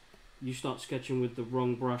 because you start sketching with the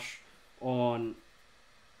wrong brush on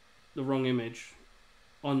the wrong image,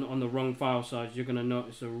 on the wrong file size, you're going to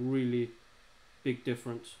notice a really big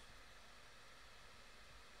difference.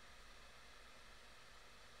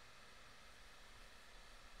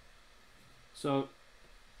 So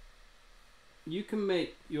you can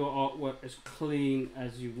make your artwork as clean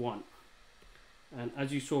as you want, and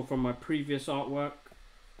as you saw from my previous artwork,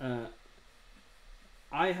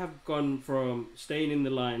 I have gone from staying in the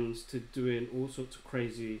lines to doing all sorts of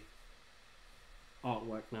crazy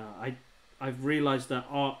artwork now. I've realized that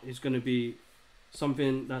art is going to be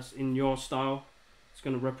something that's in your style. It's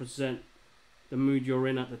going to represent the mood you're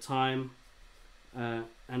in at the time.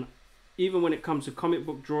 And even when it comes to comic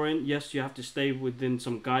book drawing, yes, you have to stay within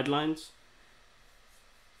some guidelines.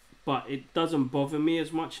 But it doesn't bother me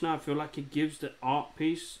as much now. I feel like it gives the art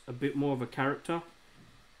piece a bit more of a character.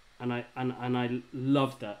 And I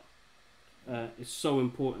love that. It's so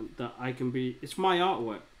important that I can be. It's my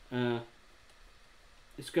artwork.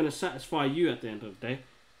 It's gonna satisfy you at the end of the day.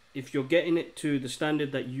 If you're getting it to the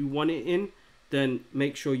standard that you want it in, then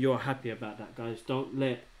make sure you're happy about that, guys. Don't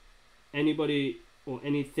let anybody or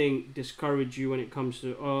anything discourage you when it comes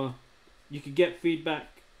to. You can get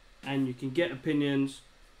feedback and you can get opinions.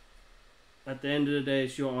 At the end of the day,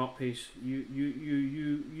 it's your art piece.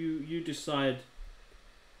 You decide.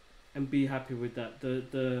 And be happy with that.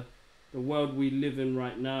 The world we live in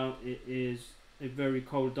right now, it is a very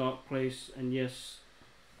cold, dark place, and yes,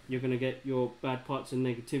 you're gonna get your bad parts and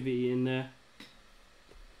negativity in there.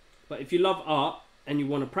 But if you love art and you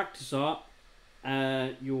want to practice art,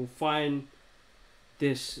 you'll find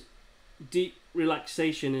this deep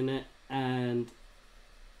relaxation in it, and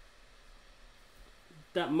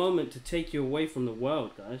that moment to take you away from the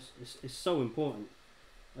world, guys, is so important.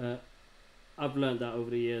 I've learned that over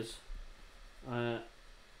the years. Art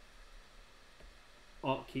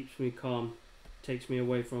keeps me calm, takes me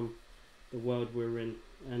away from the world we're in,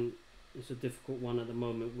 and it's a difficult one at the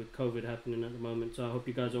moment with COVID happening at the moment. So I hope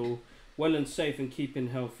you guys are all well and safe and keeping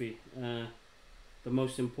healthy. The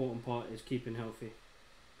most important part is keeping healthy.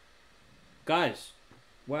 Guys,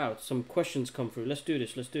 wow, some questions come through. Let's do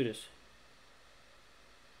this. Let's do this.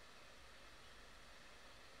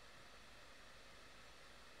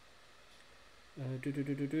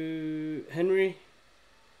 Henry,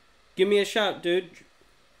 give me a shout, dude.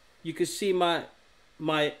 You can see my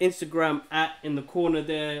Instagram in the corner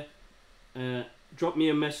there. Drop me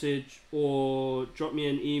a message or drop me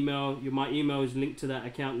an email. My email is linked to that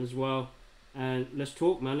account as well. And let's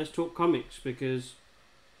talk, man. Let's talk comics because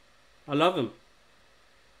I love them.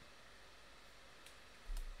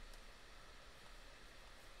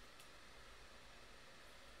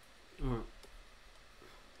 All right.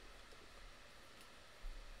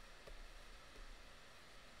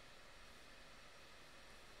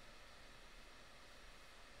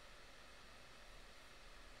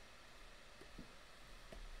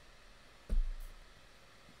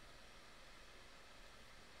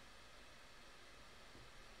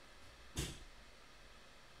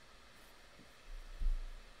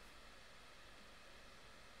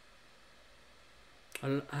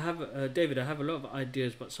 I have David. I have a lot of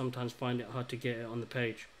ideas, but sometimes find it hard to get it on the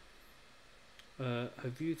page.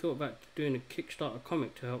 Have you thought about doing a Kickstarter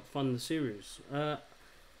comic to help fund the series?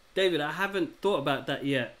 David, I haven't thought about that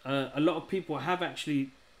yet. A lot of people have actually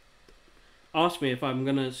asked me if I'm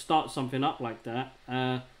gonna start something up like that.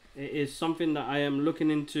 It is something that I am looking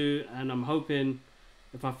into, and I'm hoping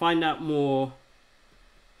if I find out more,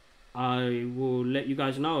 I will let you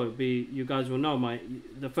guys know. You guys will know.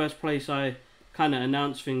 The first place I kind of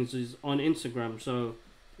announce things is on Instagram. So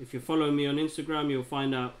if you follow me on Instagram, you'll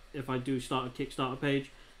find out if I do start a Kickstarter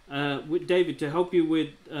page. With David, to help you with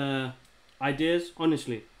ideas,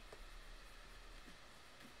 honestly,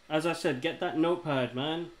 as I said, get that notepad,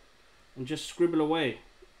 man, and just scribble away.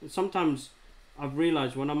 And sometimes I've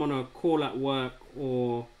realized when I'm on a call at work,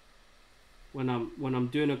 or when I'm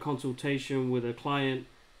doing a consultation with a client,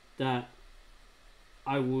 that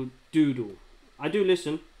I will doodle. I do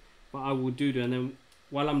listen, but I will doodle, and then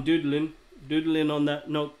while I'm doodling on that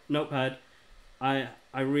notepad, I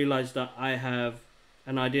realize that I have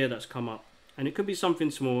an idea that's come up, and it could be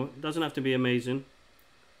something small. It doesn't have to be amazing.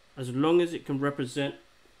 As long as it can represent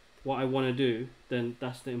what I want to do, then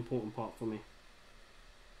that's the important part for me.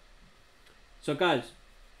 So guys,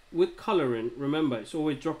 with coloring, remember it's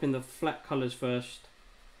always dropping the flat colors first,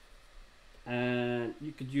 and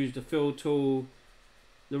you could use the fill tool.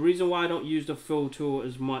 The reason why I don't use the fill tool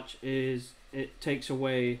as much is it takes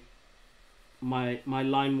away my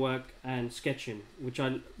line work and sketching, which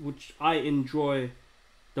I enjoy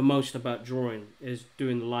the most about drawing, is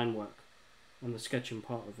doing the line work and the sketching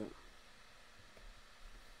part of it.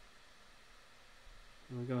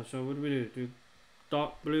 Oh my gosh, so what do we do? Do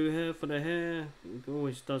dark blue here for the hair. It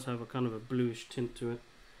always does have a kind of a bluish tint to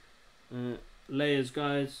it. Layers,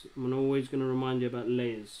 guys. I'm always going to remind you about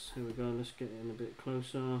layers. Here we go. Let's get in a bit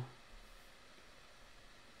closer.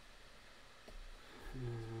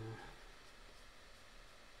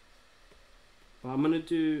 But I'm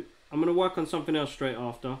gonna work on something else straight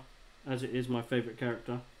after, as it is my favorite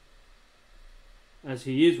character. As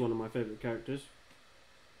he is one of my favorite characters.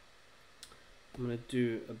 I'm gonna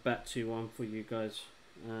do a Batsy one for you guys.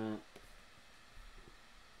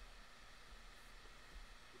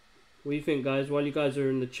 What do you think, guys? While you guys are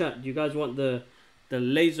in the chat, do you guys want the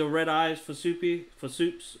laser red eyes for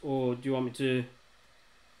Soups, or do you want me to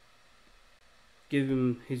give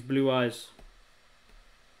him his blue eyes?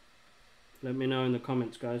 Let me know in the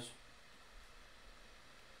comments, guys.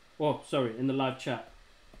 Oh, sorry, in the live chat.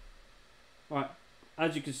 Alright,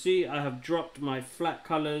 as you can see, I have dropped my flat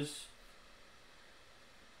colors.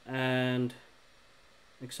 And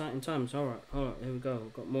exciting times. Alright, here we go.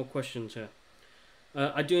 We've got more questions here.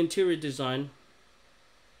 I do interior design.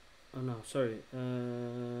 Oh no, sorry.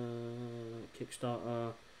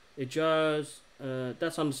 Kickstarter. It just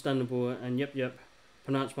that's understandable, and yep,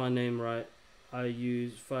 pronounce my name right. I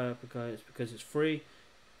use Fire because it's free.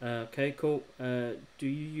 Okay, cool. Do you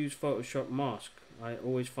use Photoshop Mask? I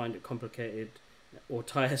always find it complicated or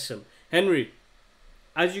tiresome. Henry,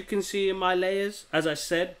 as you can see in my layers, as I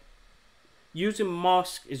said, using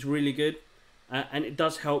Mask is really good, and it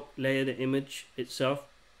does help layer the image itself.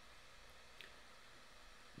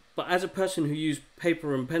 But as a person who uses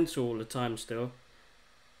paper and pencil all the time still,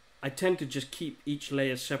 I tend to just keep each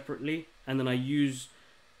layer separately, and then I use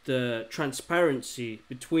the transparency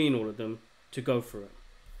between all of them to go for it.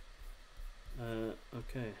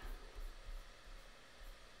 Okay.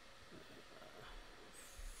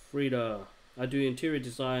 Frida, I do interior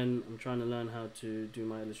design. I'm trying to learn how to do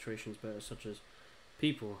my illustrations better, such as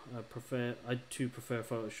people. I too prefer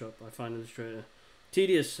Photoshop. I find Illustrator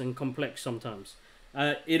tedious and complex sometimes.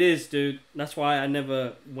 It is, dude. That's why I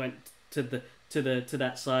never went to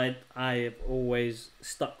that side. I have always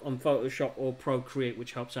stuck on Photoshop or Procreate,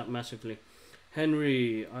 which helps out massively.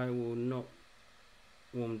 Henry, I will not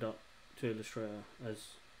warmed up to Illustrator as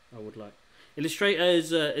I would like. Illustrator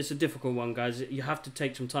is it's a difficult one, guys. You have to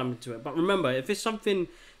take some time into it. But remember, if it's something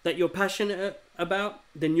that you're passionate about,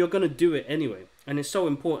 then you're gonna do it anyway. And it's so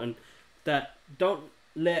important that don't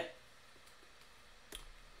let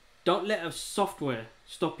a software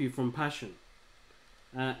stop you from passion.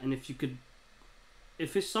 And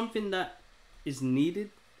if it's something that is needed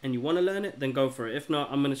and you want to learn it, then go for it. If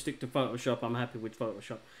not, I'm going to stick to Photoshop. I'm happy with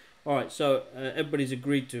Photoshop. Alright, so everybody's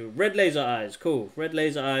agreed to red laser eyes. Cool. Red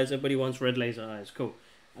laser eyes. Everybody wants red laser eyes. Cool.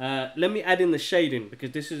 Let me add in the shading,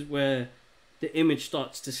 because this is where the image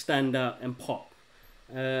starts to stand out and pop.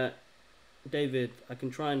 David, I can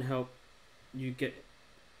try and help you get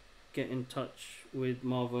in touch with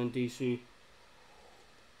Marvel and DC.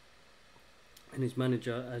 And his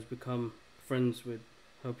manager has become friends with,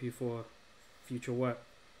 help you for future work.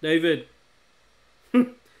 David,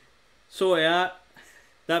 Sort it out.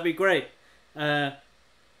 That'd be great. Yeah,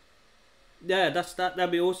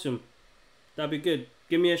 that'd be awesome. That'd be good.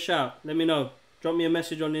 Give me a shout. Let me know. Drop me a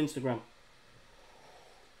message on Instagram.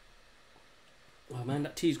 Oh man,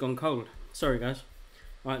 that tea's gone cold. Sorry guys.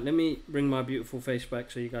 Alright, let me bring my beautiful face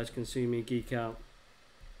back so you guys can see me geek out.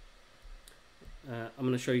 I'm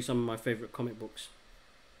going to show you some of my favourite comic books.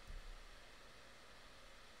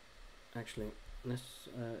 Actually, let's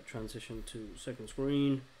transition to second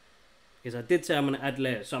screen. Because I did say I'm going to add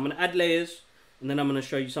layers. So I'm going to add layers, and then I'm going to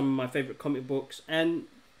show you some of my favourite comic books and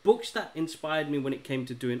books that inspired me when it came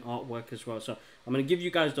to doing artwork as well. So I'm going to give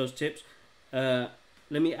you guys those tips. Let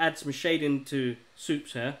me add some shading to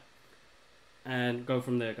Soup's hair and go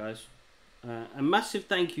from there, guys. A massive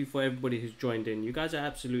thank you for everybody who's joined in. You guys are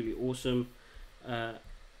absolutely awesome.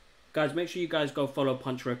 Guys, make sure you guys go follow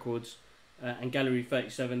Punch Records and Gallery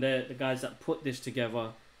 37. They're the guys that put this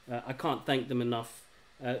together. I can't thank them enough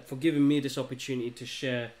for giving me this opportunity to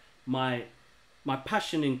share my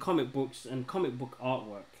passion in comic books and comic book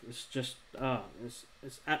artwork. It's just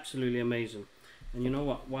it's absolutely amazing. And you know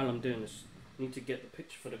what, while I'm doing this, I need to get the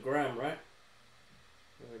picture for the gram, right?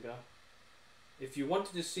 There we go. If you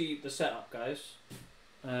wanted to see the setup, guys,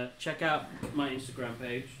 check out my Instagram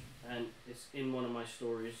page, and it's in one of my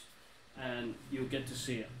stories, and you'll get to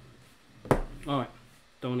see it. Alright,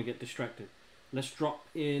 don't want to get distracted. Let's drop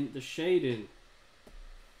in the shading.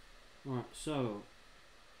 Alright, so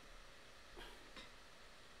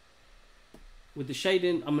with the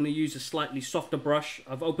shading, I'm going to use a slightly softer brush.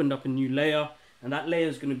 I've opened up a new layer, and that layer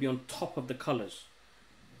is going to be on top of the colours.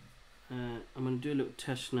 I'm going to do a little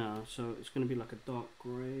test now. So it's going to be like a dark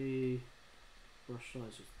grey. Brush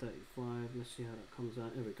size is 35. Let's see how that comes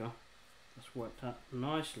out. There we go. That's worked out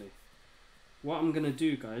nicely. What I'm going to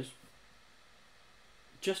do, guys,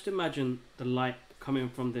 just imagine the light coming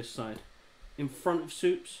from this side. In front of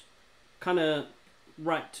Soup's. Kind of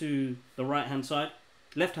right to the right hand side.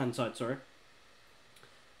 Left hand side, sorry.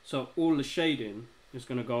 So all the shading is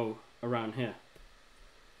going to go around here.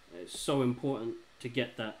 It's so important to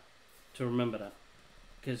get that, to remember that,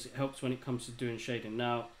 because it helps when it comes to doing shading.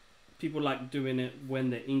 Now, people like doing it when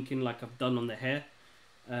they're inking, like I've done on the hair,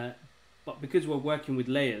 but because we're working with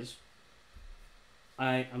layers,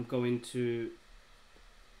 I am going to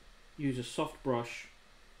use a soft brush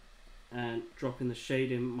and drop in the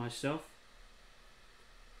shading myself.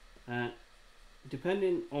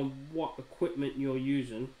 Depending on what equipment you're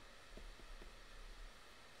using,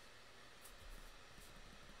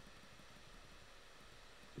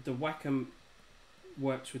 the Wacom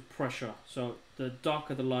works with pressure. So the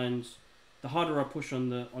darker the lines, the harder I push on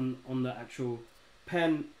the actual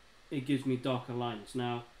pen, it gives me darker lines.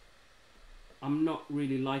 Now, I'm not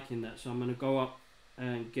really liking that, so I'm going to go up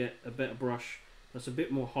and get a better brush that's a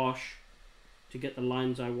bit more harsh to get the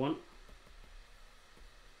lines I want,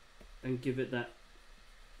 and give it that.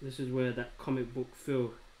 This is where that comic book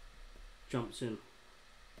feel jumps in.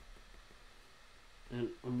 And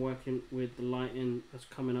I'm working with the lighting that's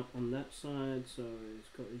coming up on that side. So it's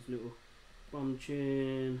got his little bum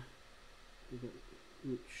chin. We've got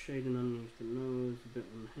shading underneath the nose, a bit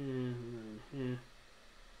on here, around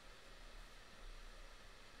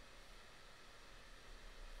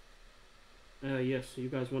here. Yes, so you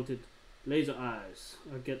guys wanted laser eyes.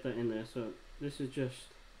 I'll get that in there. So this is just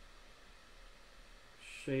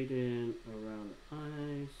shading around the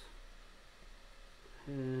eyes,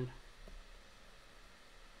 head.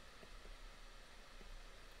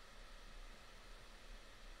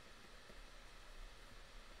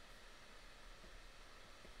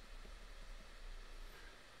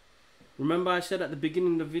 Remember I said at the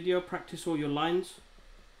beginning of the video, practice all your lines.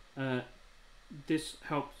 This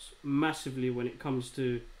helps massively when it comes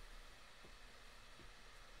to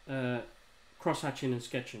cross-hatching and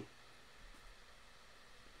sketching.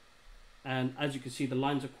 And as you can see, the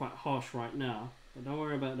lines are quite harsh right now, but don't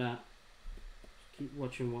worry about that. Just keep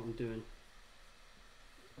watching what I'm doing,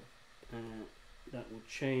 and that will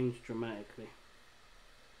change dramatically.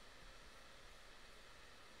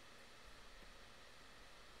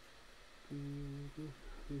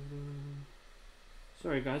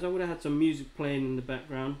 Sorry guys, I would have had some music playing in the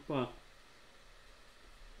background, but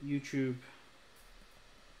YouTube,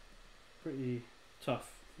 pretty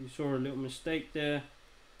tough. You saw a little mistake there,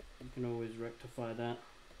 you can always rectify that.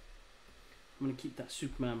 I'm going to keep that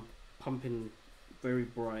Superman pumping very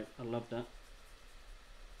bright. I love that.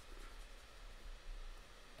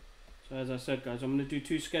 So as I said guys, I'm going to do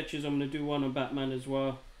 2 sketches. I'm going to do one on Batman as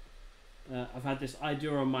well. I've had this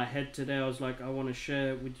idea on my head today. I was like, I want to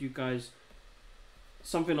share with you guys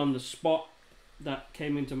something on the spot that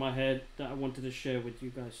came into my head that I wanted to share with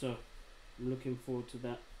you guys. So I'm looking forward to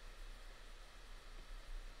that.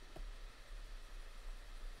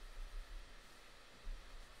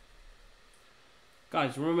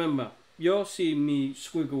 Guys, remember, you're seeing me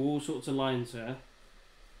squiggle all sorts of lines here.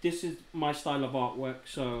 This is my style of artwork,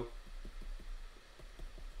 so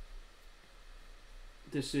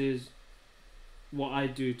this is what I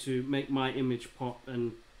do to make my image pop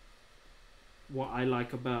and what I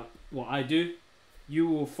like about what I do. You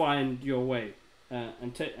will find your way,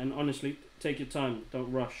 and honestly, take your time.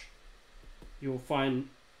 Don't rush. You'll find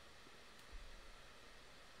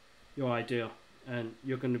your idea, and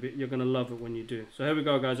you're gonna love it when you do. So here we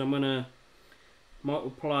go, guys. I'm gonna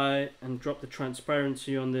multiply and drop the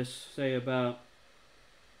transparency on this. Say about,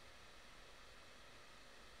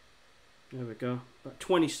 there we go, about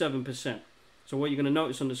 27%. So what you're gonna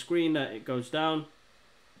notice on the screen that it goes down.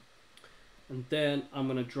 And then I'm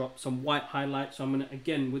going to drop some white highlights. So I'm going to,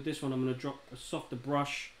 again, with this one, I'm going to drop a softer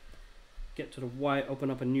brush. Get to the white,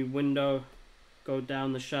 open up a new window. Go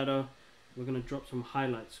down the shadow. We're going to drop some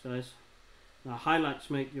highlights, guys. Now, highlights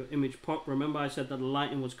make your image pop. Remember I said that the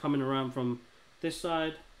lighting was coming around from this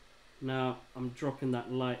side. Now, I'm dropping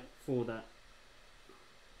that light for that.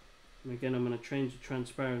 And again, I'm going to change the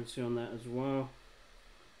transparency on that as well.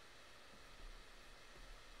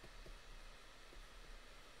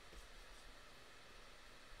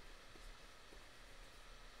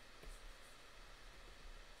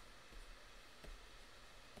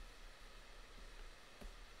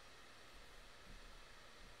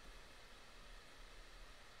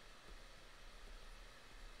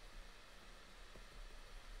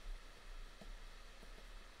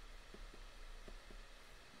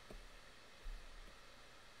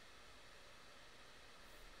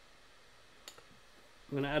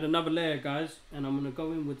 I'm going to add another layer, guys, and I'm going to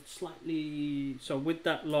go in with slightly, so with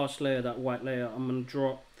that last layer, that white layer, I'm going to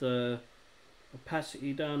drop the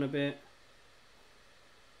opacity down a bit.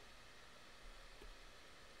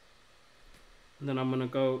 And then I'm going to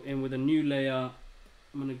go in with a new layer.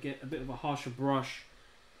 I'm going to get a bit of a harsher brush,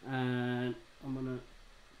 and I'm going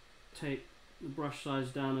to take the brush size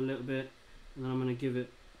down a little bit, and then I'm going to give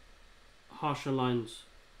it harsher lines,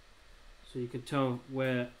 so you can tell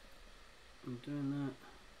where I'm doing that.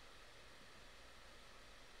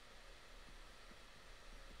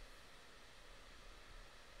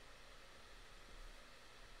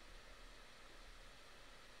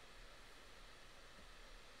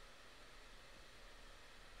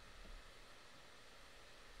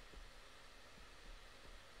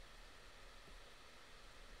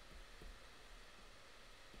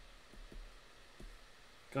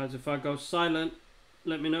 Guys, if I go silent,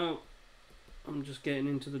 let me know. I'm just getting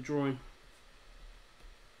into the drawing.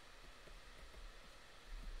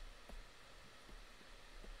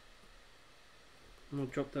 I'm going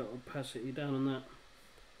to drop that opacity down on that.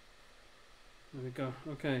 There we go.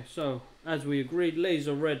 Okay, so as we agreed,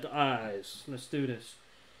 laser red eyes. Let's do this.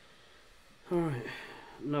 Alright,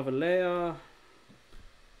 another layer.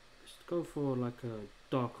 Let's go for like a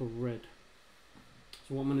darker red.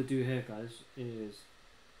 So what I'm going to do here, guys, is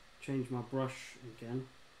change my brush again.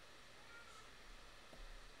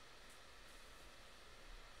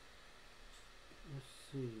 Let's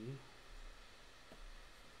see.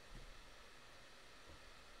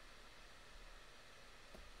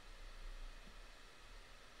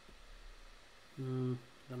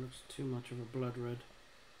 That looks too much of a blood red.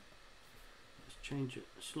 Let's change it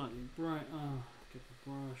slightly brighter. Get the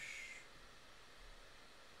brush.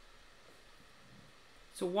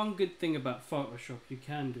 So one good thing about Photoshop you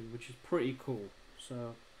can do, which is pretty cool.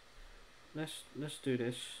 So let's do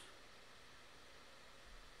this.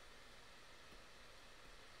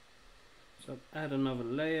 So add another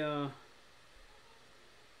layer.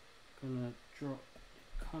 Gonna drop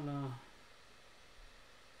color.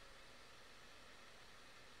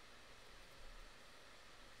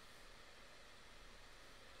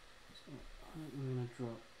 So I'm gonna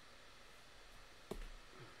drop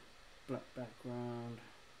black background.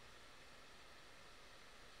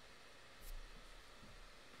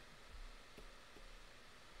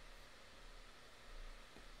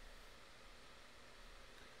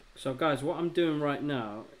 So guys, what I'm doing right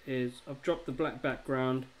now is I've dropped the black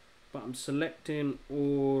background, but I'm selecting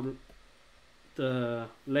all the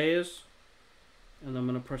layers, and I'm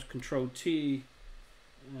going to press Control T,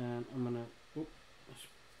 and I'm going to, oops,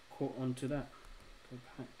 caught onto that, go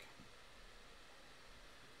back.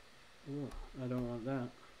 Ooh, I don't want that.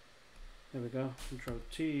 There we go, Control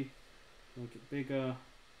T, make it bigger,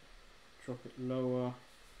 drop it lower.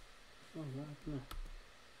 Oh, what happened there?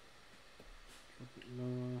 Drop it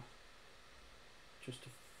lower, just to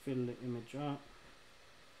fill the image up.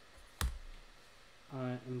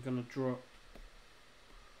 I am going to drop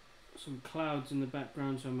some clouds in the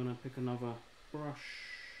background, so I'm going to pick another brush.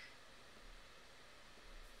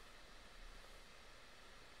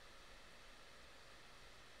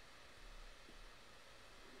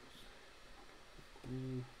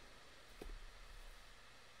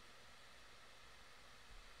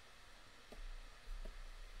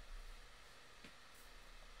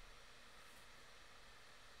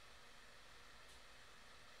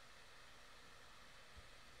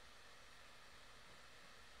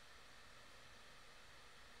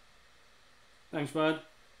 Thanks, bud.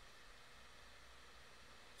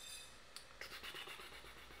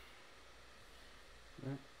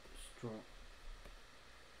 Let's drop.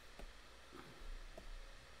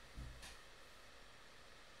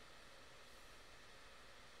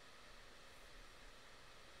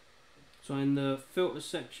 So in the filter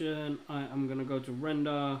section, I am going to go to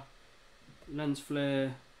render, lens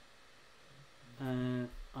flare, and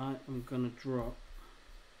I am going to drop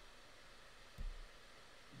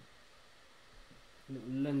a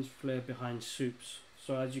little lens flare behind soups.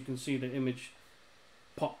 So as you can see, the image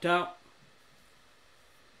popped out.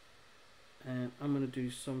 And I'm going to do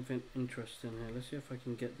something interesting here. Let's see if I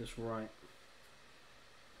can get this right.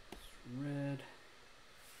 It's red.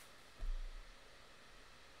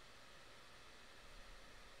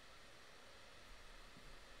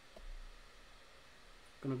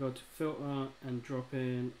 Gonna go to filter and drop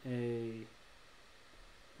in a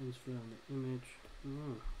lens flare on the image.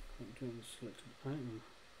 Oh, can't do it in the selected item.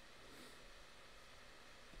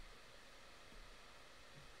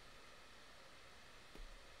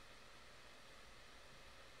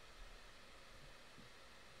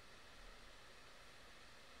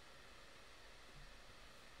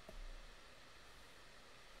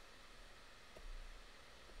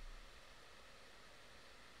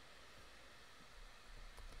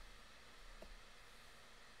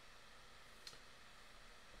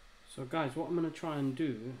 So guys, what I'm going to try and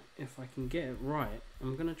do, if I can get it right,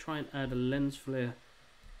 I'm going to try and add a lens flare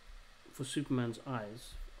for Superman's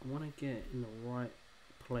eyes. I want to get it in the right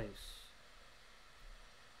place.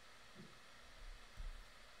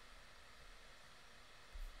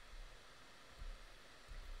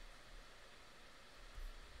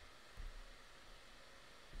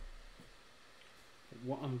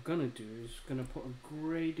 What I'm going to do is going to put a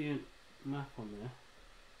gradient map on there.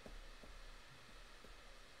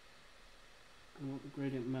 And what the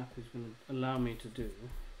gradient map is going to allow me to do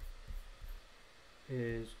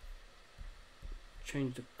is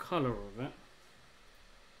change the color of it.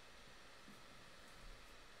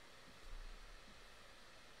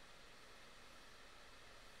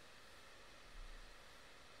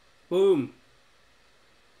 Boom!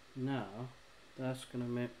 Now that's going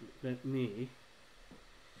to let me,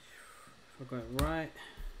 if I got it right,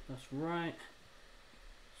 that's right,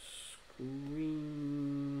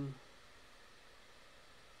 screen.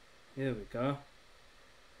 Here we go,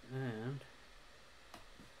 and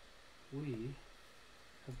we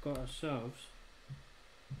have got ourselves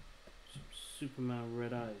some Superman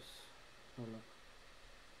red eyes. Hold on.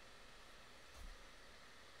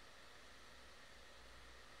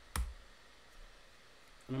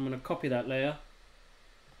 And I'm going to copy that layer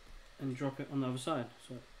and drop it on the other side.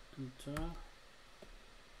 So enter.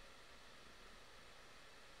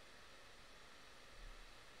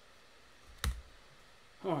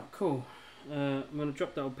 Alright, cool. I'm going to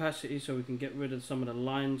drop the opacity so we can get rid of some of the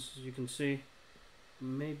lines, as you can see.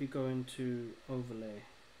 Maybe go into overlay.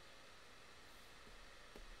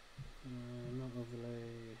 Not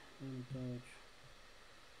overlay, dodge.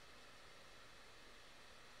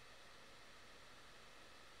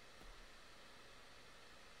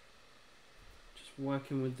 Just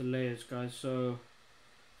working with the layers, guys. So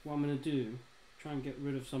what I'm going to do, try and get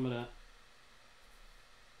rid of some of that,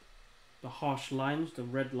 the harsh lines, the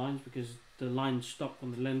red lines, because the lines stop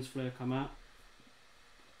when the lens flare come out.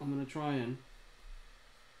 I'm going to try and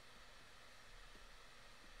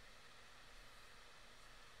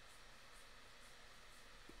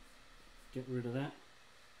get rid of that.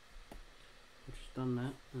 I've just done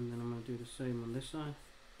that, and then I'm going to do the same on this side.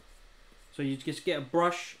 So you just get a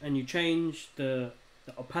brush and you change the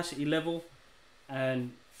opacity level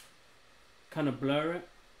and kind of blur it,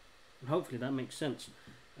 and hopefully that makes sense.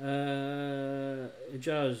 It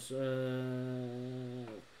does.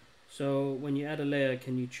 So when you add a layer,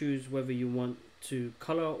 can you choose whether you want to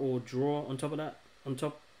color or draw on top of that, on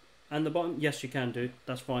top and the bottom? Yes, you can do.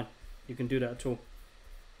 That's fine. You can do that at all.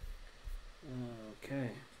 Okay.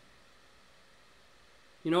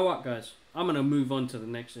 You know what, guys? I'm gonna move on to the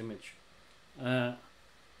next image. But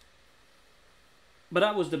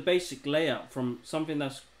that was the basic layout from something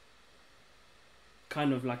that's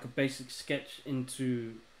kind of like a basic sketch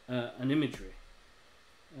into an imagery.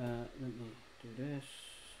 Let me do this.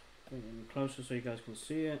 Bring it in closer so you guys can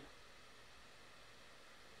see it.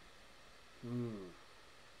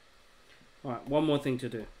 Alright, one more thing to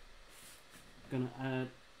do. Gonna add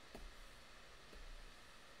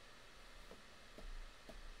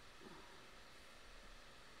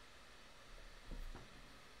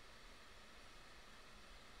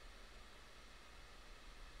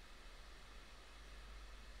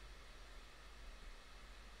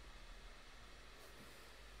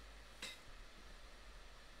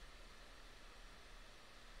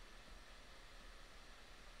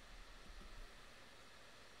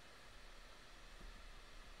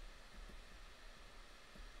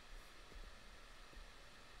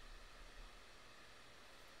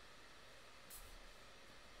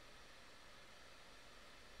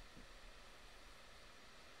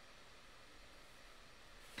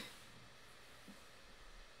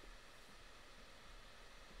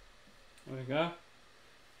there we go.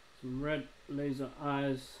 Some red laser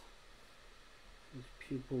eyes. His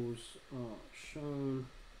pupils are shown.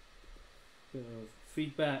 Bit of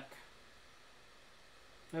feedback.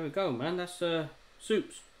 There we go, man. That's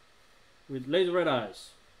Soups with laser red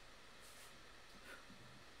eyes.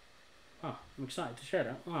 Ah, I'm excited to share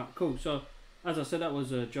that. Alright, cool. So, as I said, that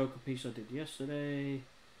was a Joker piece I did yesterday.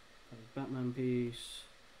 That was Batman piece.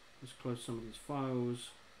 Let's close some of these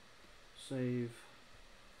files. Save.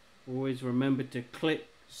 Always remember to click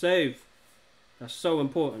save. That's so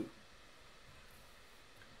important.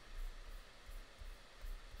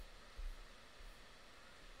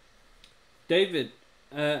 David,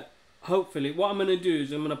 hopefully what I'm going to do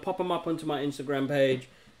is I'm going to pop them up onto my Instagram page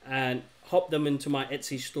and hop them into my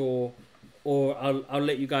Etsy store, or I'll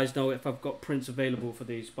let you guys know if I've got prints available for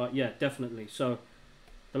these. But yeah, definitely. So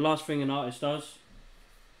the last thing an artist does,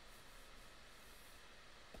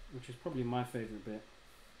 which is probably my favorite bit,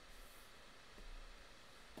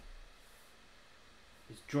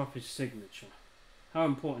 is drop his signature. How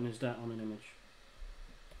important is that on an image?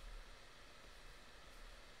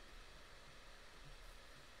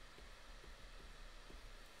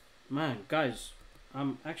 Man, guys,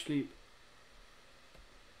 I'm actually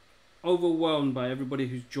overwhelmed by everybody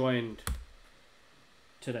who's joined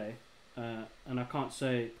today, and I can't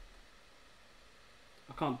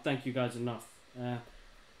thank you guys enough.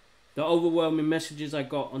 The overwhelming messages I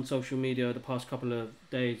got on social media the past couple of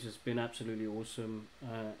days has been absolutely awesome,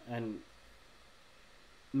 and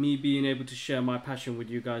me being able to share my passion with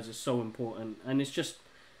you guys is so important. And it's just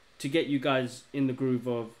to get you guys in the groove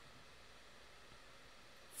of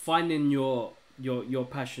finding your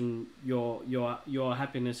passion, your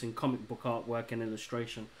happiness in comic book artwork and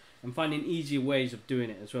illustration, and finding easier ways of doing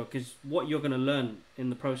it as well. Because what you're going to learn in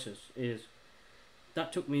the process is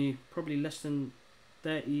that took me probably less than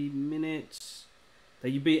 30 minutes, that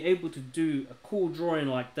you'd be able to do a cool drawing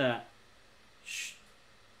like that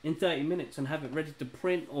in 30 minutes and have it ready to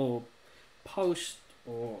print or post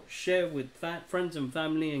or share with friends and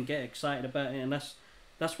family and get excited about it. And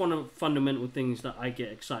that's one of the fundamental things that I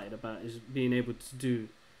get excited about, is being able to do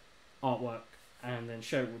artwork and then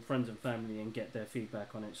share it with friends and family and get their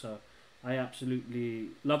feedback on it. So I absolutely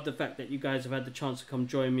love the fact that you guys have had the chance to come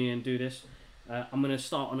join me and do this. I'm going to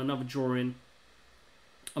start on another drawing.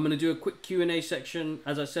 I'm going to do a quick Q&A section,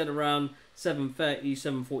 as I said, around 7:30,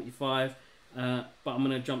 7:45. But I'm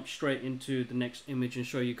going to jump straight into the next image and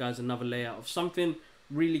show you guys another layout of something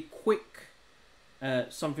really quick,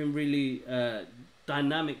 something really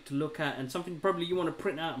dynamic to look at, and something probably you want to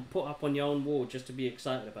print out and put up on your own wall just to be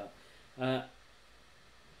excited about.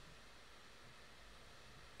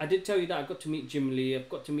 I did tell you that I got to meet Jim Lee. I've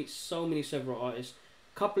got to meet several artists.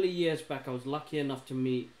 A couple of years back, I was lucky enough to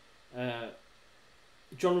meet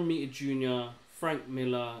John Romita Jr., Frank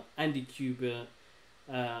Miller, Andy Kubert,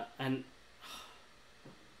 and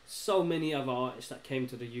so many other artists that came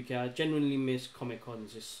to the UK. I genuinely miss Comic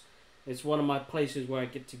Cons. It's one of my places where I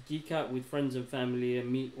get to geek out with friends and family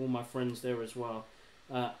and meet all my friends there as well.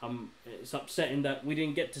 It's upsetting that we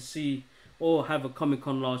didn't get to see or have a Comic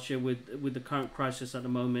Con last year with the current crisis at the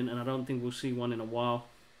moment, and I don't think we'll see one in a while.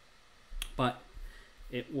 But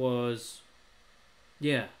it was,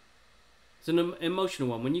 yeah, it's an emotional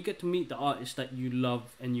one. When you get to meet the artists that you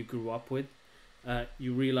love and you grew up with,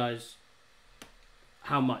 you realize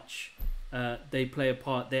how much they play a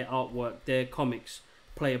part, their artwork, their comics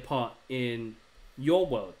play a part in your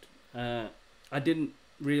world. I didn't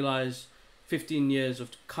realize 15 years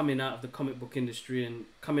of coming out of the comic book industry and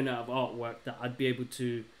coming out of artwork that I'd be able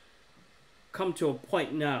to come to a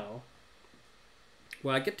point now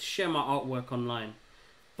where I get to share my artwork online,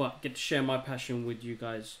 but get to share my passion with you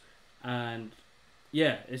guys. And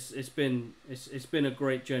yeah, it's been a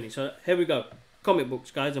great journey. So here we go, comic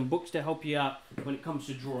books, guys, and books to help you out when it comes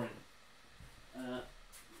to drawing. Marvel,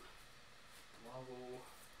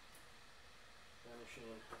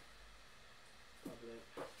 Vanishing, Public,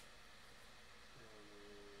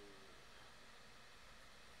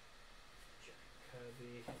 Jack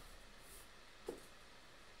Kirby.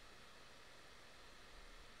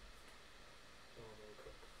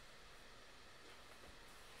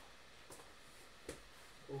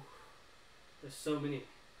 Oh, there's so many.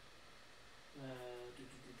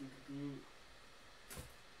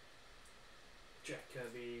 Jack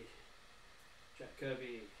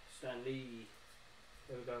Kirby, Stan Lee.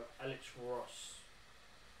 There we go. Alex Ross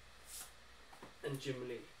and Jim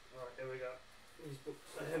Lee. All right, there we go. These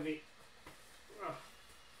books are heavy. Oh,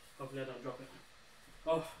 hopefully I don't drop it.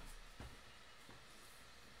 Oh.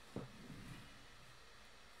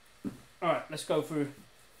 All right, let's go through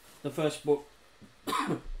the first book. Let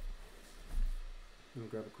me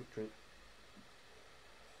grab a quick drink.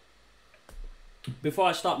 Before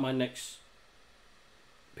I start my next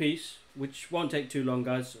piece, which won't take too long,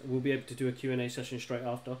 guys, we'll be able to do a Q&A session straight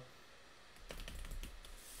after.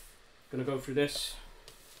 Gonna go through this.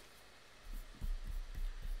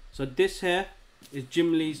 So this here is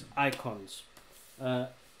Jim Lee's Icons.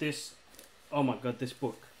 This, oh my god, this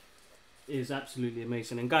book is absolutely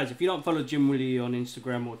amazing. And guys, if you don't follow Jim Lee on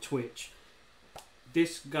Instagram or Twitch,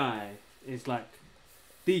 this guy is like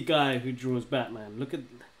the guy who draws Batman. Look at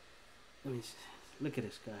this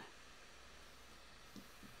guy.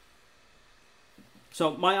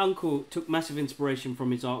 So my uncle took massive inspiration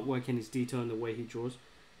from his artwork and his detail and the way he draws.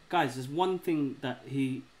 Guys, there's one thing that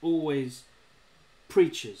he always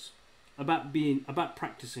preaches about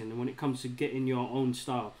practicing, and when it comes to getting your own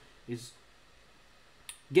style, is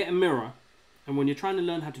get a mirror, and when you're trying to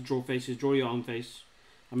learn how to draw faces, draw your own face.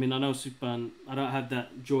 I mean, I know Superman, I don't have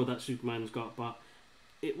that jaw that Superman's got, but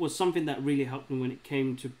it was something that really helped me when it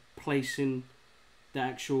came to placing the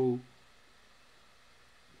actual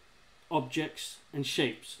objects and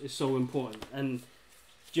shapes is so important. And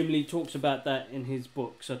Jim Lee talks about that in his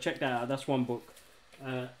book, so check that out. That's one book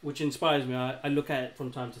which inspires me. I look at it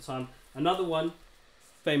from time to time. Another one,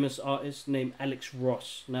 famous artist named Alex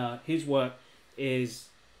Ross. Now his work is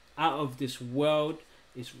out of this world.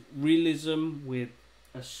 It's realism with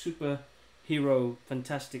a superhero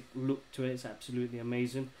fantastic look to it. It's absolutely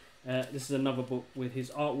amazing. This is another book with his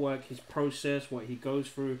artwork, his process, what he goes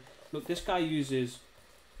through. Look, this guy uses,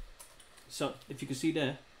 so if you can see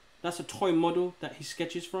there, that's a toy model that he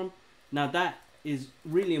sketches from. Now that is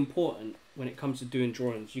really important when it comes to doing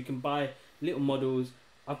drawings. You can buy little models.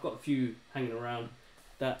 I've got a few hanging around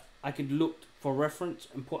that I could look for reference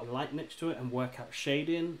and put a light next to it and work out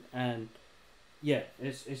shading. And yeah,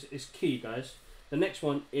 it's key, guys. The next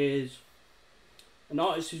one is an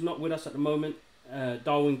artist who's not with us at the moment,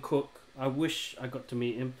 Darwin Cook. I wish I got to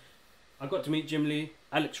meet him. I got to meet Jim Lee.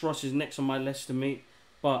 Alex Ross is next on my list to meet,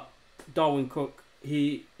 but Darwin Cook,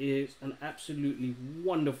 he is an absolutely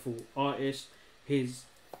wonderful artist. His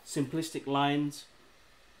simplistic lines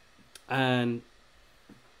and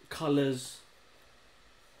colors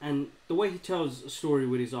and the way he tells a story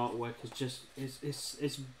with his artwork is just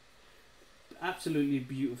it's absolutely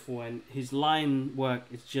beautiful, and his line work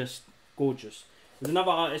is just gorgeous. There's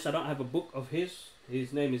another artist, I don't have a book of his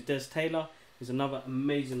name is Des Taylor. He's another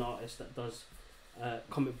amazing artist that does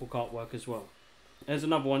comic book artwork as well. There's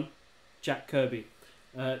another one, Jack Kirby.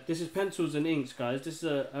 This is Pencils and Inks, guys. This is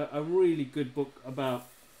a really good book about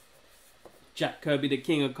Jack Kirby, the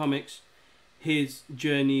king of comics, his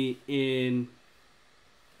journey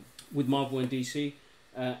with Marvel and DC,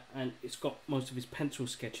 and it's got most of his pencil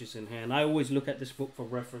sketches in here. And I always look at this book for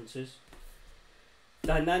references.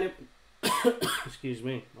 Dynamic, excuse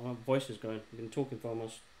me, my voice is going. I've been talking for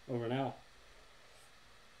almost over an hour.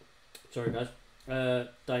 Sorry, guys.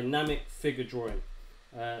 Dynamic figure drawing.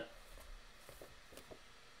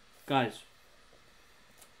 Guys,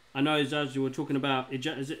 I know Ijaz, you were talking about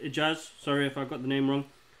is it Ijaz? Sorry if I got the name wrong.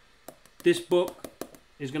 This book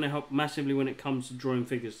is going to help massively when it comes to drawing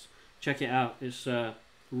figures. Check it out. It's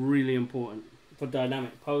really important for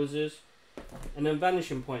dynamic poses. And then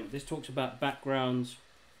Vanishing Point. This talks about backgrounds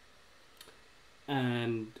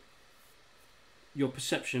and your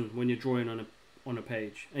perception when you're drawing on a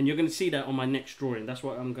page. And you're going to see that on my next drawing. That's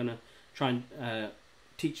what I'm going to try and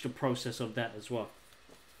teach the process of that as well.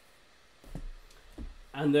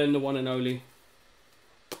 And then the one and only.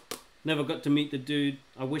 Never got to meet the dude.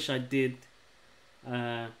 I wish I did.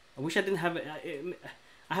 I wish I didn't have it.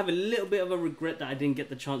 I have a little bit of a regret that I didn't get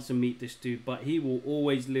the chance to meet this dude, but he will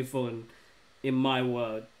always live on in my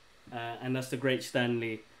world. And that's the great Stan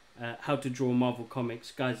Lee. How to Draw Marvel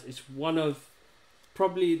Comics. Guys, it's one of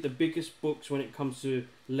probably the biggest books when it comes to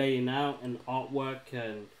laying out and artwork,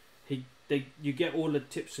 and you get all the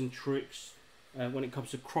tips and tricks when it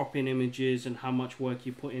comes to cropping images and how much work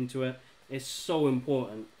you put into it. It's so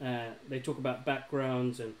important. They talk about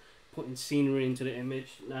backgrounds and putting scenery into the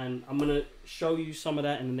image, and I'm gonna show you some of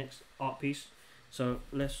that in the next art piece. So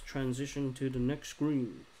let's transition to the next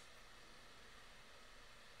screen.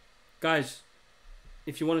 Guys,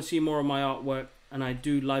 if you want to see more of my artwork, and I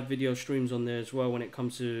do live video streams on there as well when it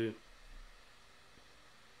comes to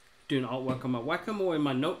doing artwork on my Wacom or in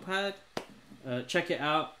my notepad, check it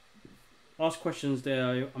out. Ask questions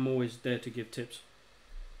there. I'm always there to give tips.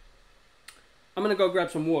 I'm gonna go grab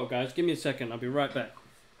some water, guys. Give me a second. I'll be right back.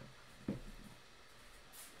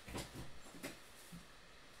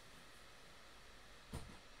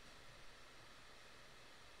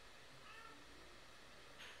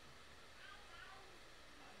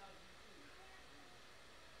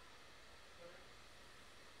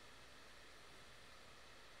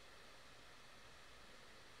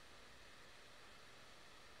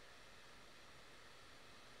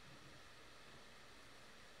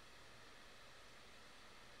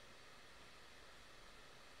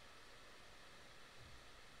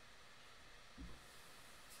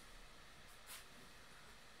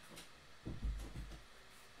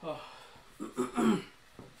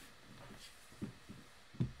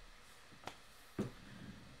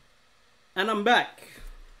 And I'm back.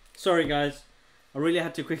 Sorry guys, I really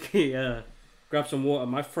had to quickly grab some water.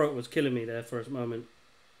 My throat was killing me there for a moment.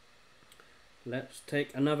 Let's take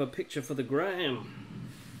another picture for the gram.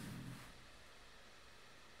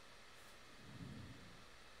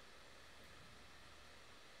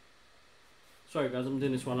 Sorry guys, I'm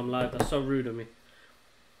doing this while I'm live. That's so rude of me.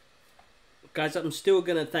 Guys, I'm still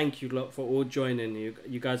gonna thank you lot for all joining.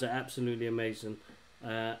 You guys are absolutely amazing,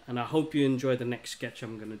 and I hope you enjoy the next sketch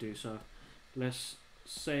I'm gonna do. So let's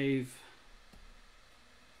save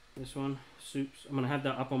this one. Soups. I'm gonna have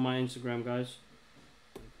that up on my Instagram, guys.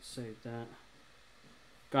 Save that.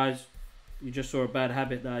 Guys, you just saw a bad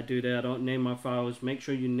habit that I do there. I don't name my files. Make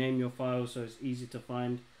sure you name your files so it's easy to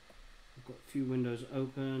find. I've got a few windows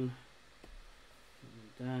open.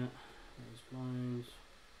 That. Those lines.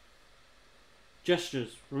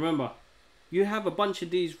 Gestures. Remember, you have a bunch of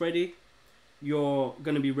these ready, you're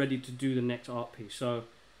going to be ready to do the next art piece. So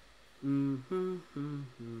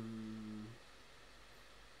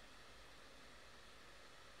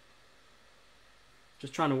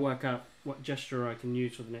just trying to work out what gesture I can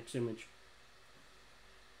use for the next image.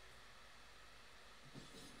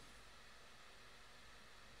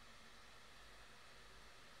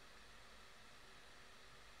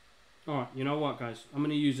 Alright, you know what guys, I'm going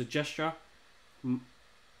to use a gesture.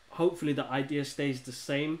 Hopefully the idea stays the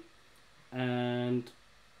same, and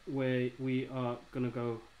we are gonna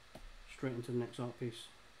go straight into the next art piece.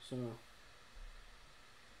 So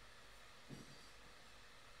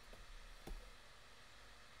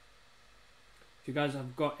if you guys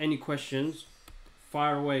have got any questions,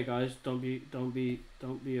 fire away guys. Don't be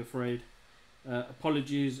afraid.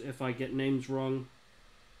 Apologies if I get names wrong.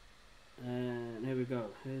 And here we go.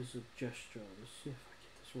 Here's a gesture. Let's see if I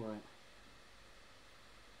get this right.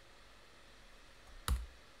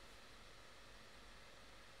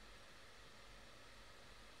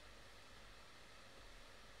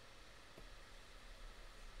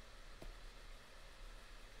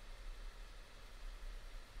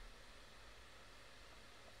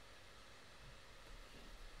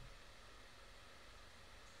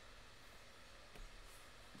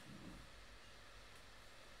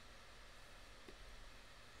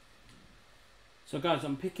 So guys,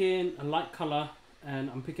 I'm picking a light color and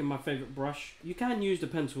I'm picking my favorite brush. You can use the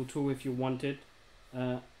pencil tool if you wanted.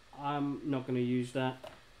 I'm not going to use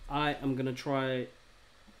that. I am going to try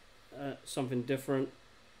something different.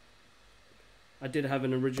 I did have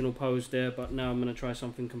an original pose there, but now I'm going to try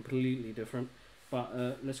something completely different.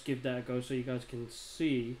 But let's give that a go so you guys can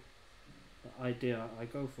see the idea I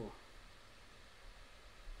go for.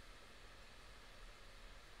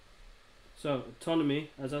 So autonomy,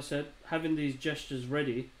 as I said, having these gestures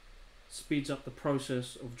ready speeds up the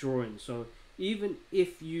process of drawing. So even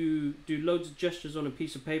if you do loads of gestures on a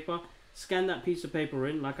piece of paper, scan that piece of paper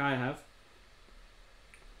in like I have,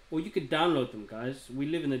 or you could download them guys. We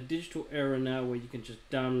live in a digital era now where you can just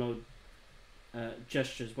download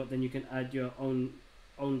gestures, but then you can add your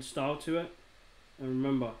own style to it. And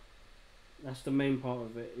remember, that's the main part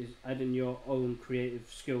of it, is adding your own creative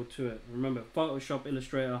skill to it. Remember, Photoshop,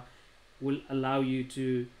 Illustrator will allow you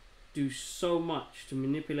to do so much to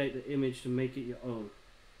manipulate the image to make it your own.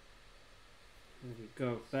 There we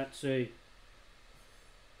go. That's a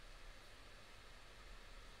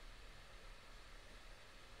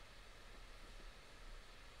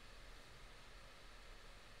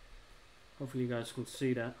hopefully you guys can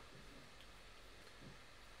see that.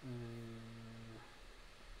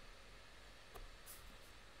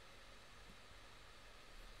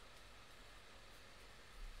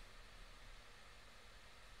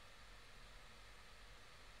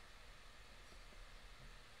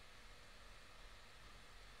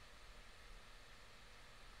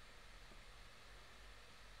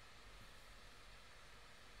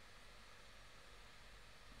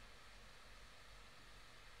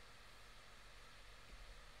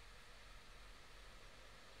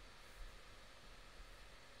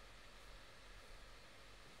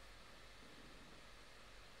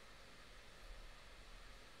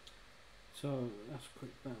 So that's a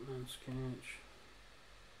quick Batman sketch.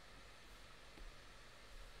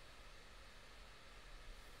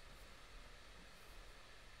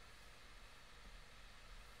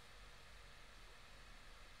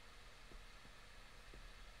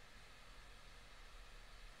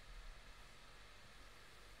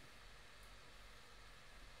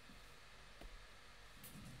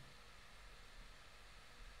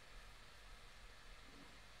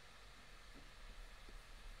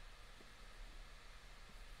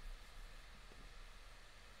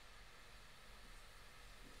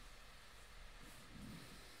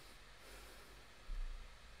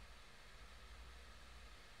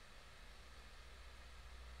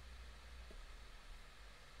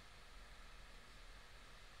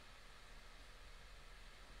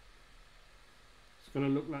 It's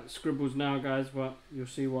gonna look like scribbles now, guys, but you'll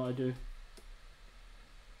see what I do.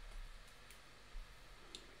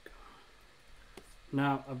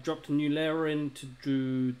 Now I've dropped a new layer in to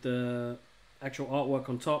do the actual artwork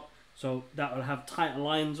on top, so that will have tighter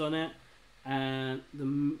lines on it. And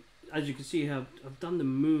as you can see here, I've done the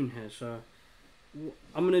moon here, so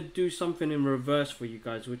I'm gonna do something in reverse for you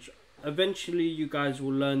guys, which eventually you guys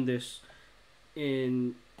will learn this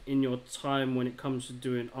in your time when it comes to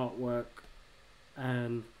doing artwork.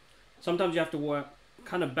 And sometimes you have to work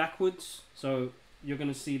kind of backwards, so you're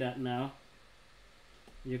gonna see that now.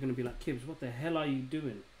 You're gonna be like, Kibbs, what the hell are you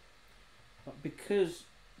doing? But because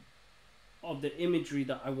of the imagery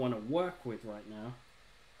that I want to work with right now,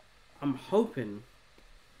 I'm hoping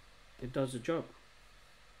it does the job.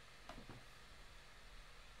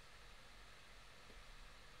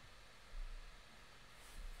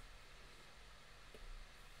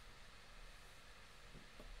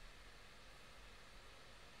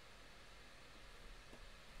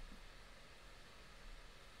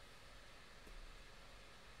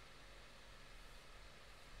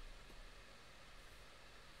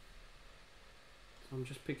 I'm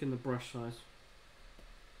just picking the brush size.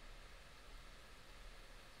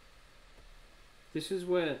 This is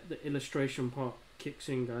where the illustration part kicks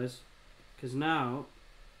in, guys, because now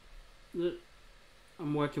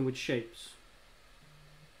I'm working with shapes,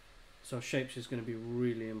 so shapes is going to be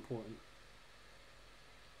really important.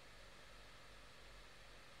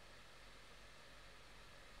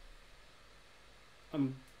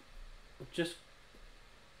 I'm just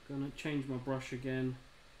going to change my brush again.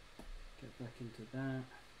 Get back into that.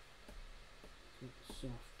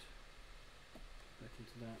 Soft. Get back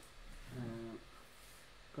into that.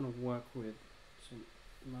 Gonna work with some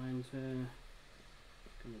lines here.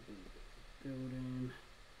 Gonna be building.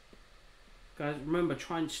 Guys, remember,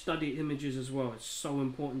 try and study images as well. It's so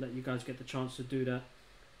important that you guys get the chance to do that.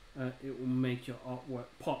 It will make your artwork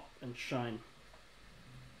pop and shine.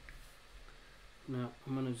 Now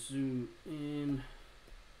I'm gonna zoom in.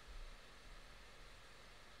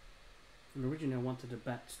 And originally I wanted the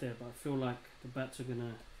bats there, but I feel like the bats are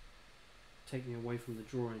gonna take me away from the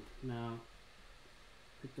drawing. Now,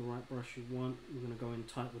 pick the right brush you want. We're gonna go in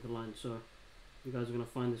tight with the line. So you guys are gonna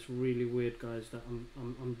find this really weird, guys, that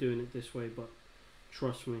I'm doing it this way, but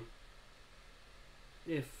trust me,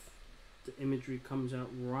 if the imagery comes out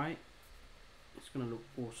right, it's gonna look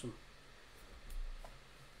awesome.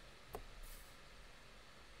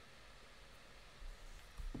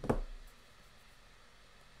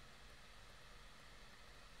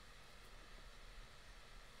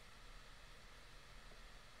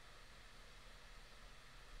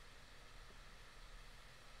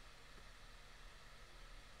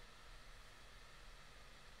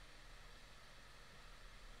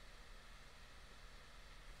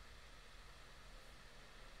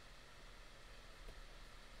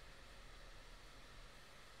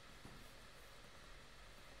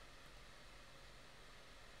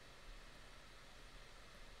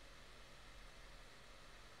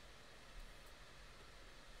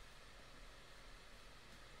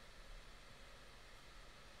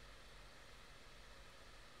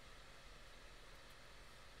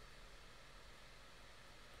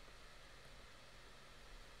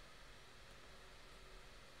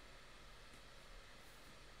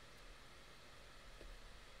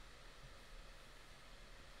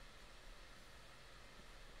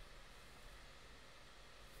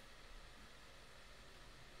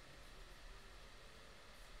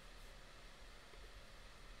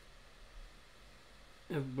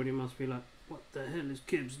 Everybody must be like, what the hell is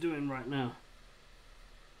Kibs doing right now?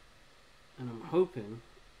 And I'm hoping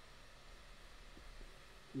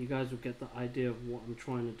you guys will get the idea of what I'm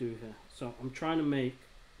trying to do here. So I'm trying to make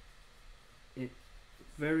it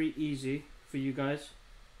very easy for you guys,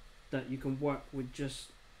 that you can work with just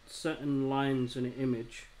certain lines in an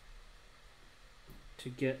image to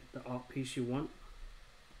get the art piece you want.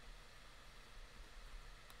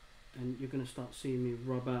 And you're going to start seeing me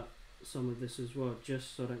rub out some of this as well,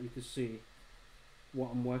 just so that you can see what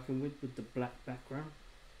I'm working with the black background.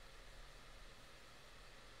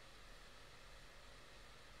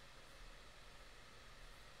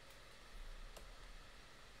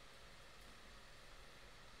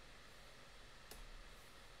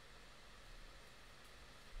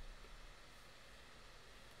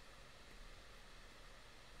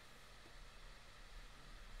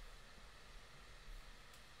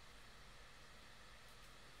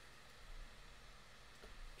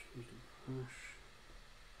 Choose the brush.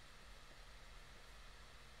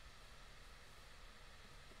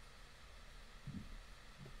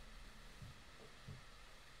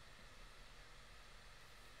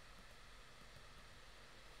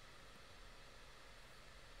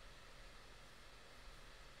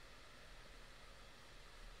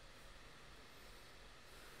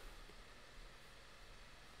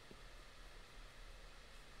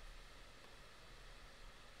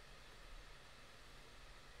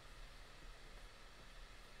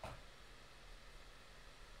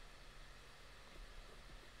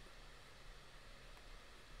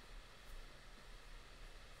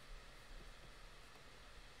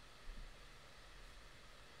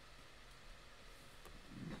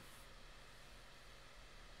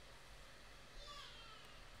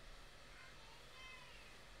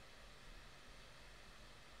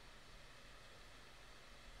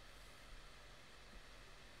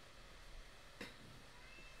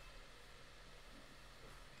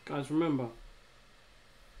 Guys, remember,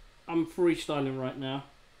 I'm freestyling right now,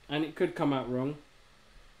 and it could come out wrong,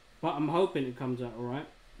 but I'm hoping it comes out alright.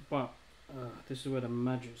 But this is where the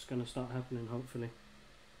magic's going to start happening, hopefully.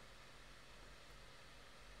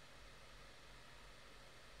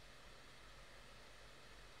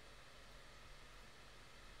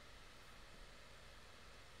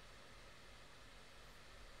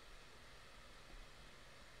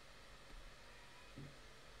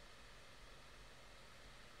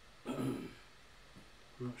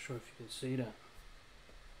 I'm not sure if you can see that.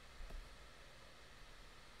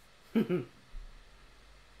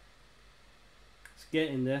 It's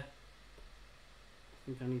getting there. I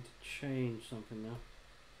think I need to change something now.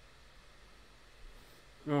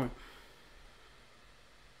 Right.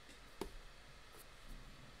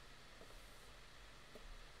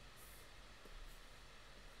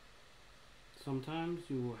 Sometimes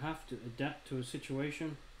you will have to adapt to a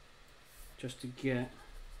situation just to get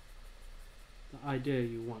the idea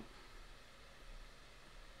you want.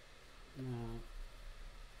 Now,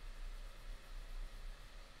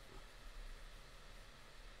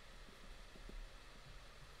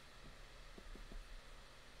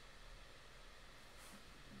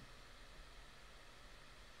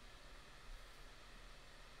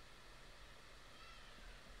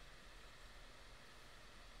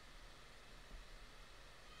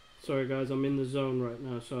 sorry guys, I'm in the zone right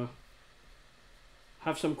now, so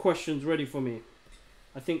have some questions ready for me.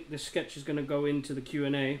 I think this sketch is going to go into the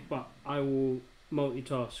Q&A, but I will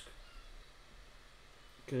multitask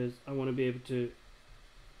because I want to be able to,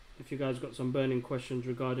 if you guys got some burning questions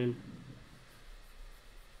regarding,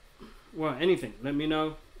 well, anything, let me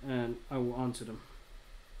know and I will answer them.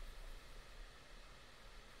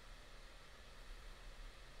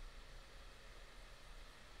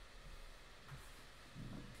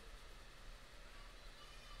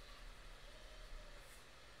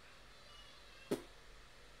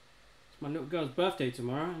 My little girl's birthday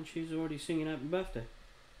tomorrow and she's already singing happy birthday.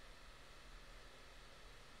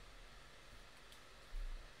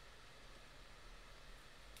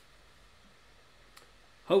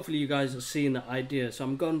 Hopefully you guys are seeing the idea. So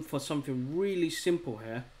I'm going for something really simple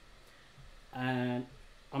here, and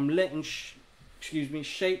I'm letting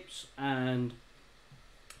shapes and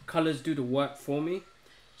colors do the work for me,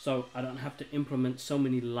 so I don't have to implement so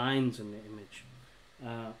many lines in the image.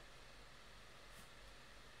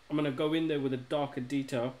 I'm going to go in there with a darker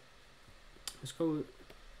detail. Let's go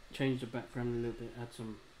change the background a little bit, add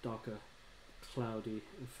some darker cloudy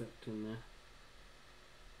effect in there.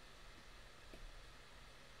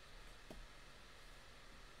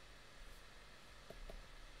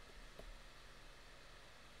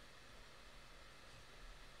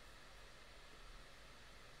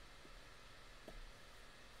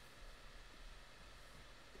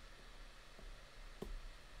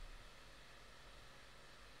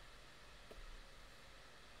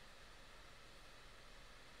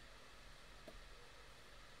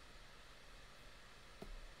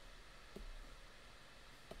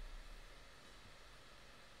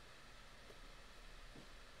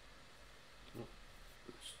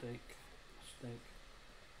 Mistake.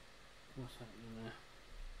 What's happening there?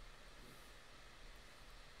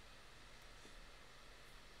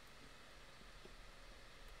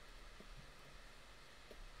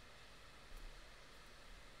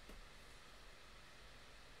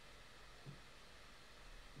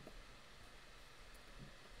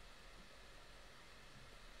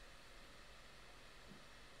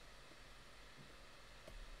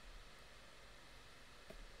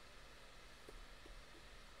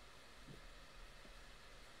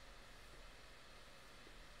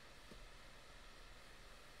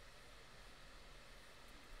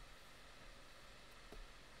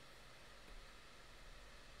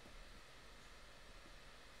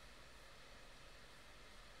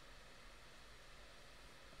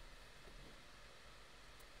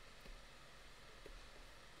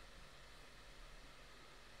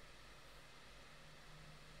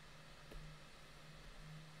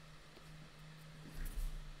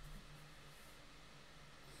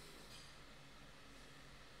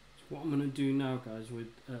 What I'm going to do now, guys, with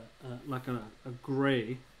like a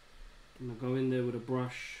grey, I'm going to go in there with a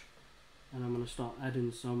brush and I'm going to start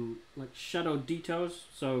adding some like shadow details.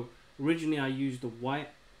 So originally I used the white.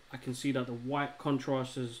 I can see that the white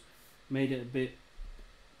contrast has made it a bit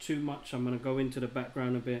too much. I'm going to go into the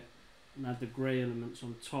background a bit and add the grey elements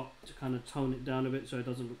on top to kind of tone it down a bit so it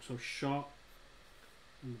doesn't look so sharp.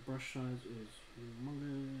 And the brush size is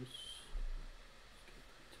humongous. Let's get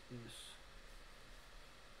back to this.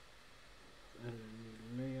 Add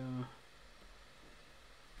a new layer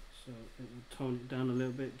so it will tone it down a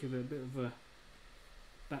little bit, give it a bit of a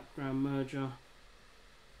background merger.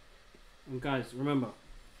 And guys, remember,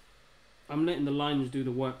 I'm letting the lines do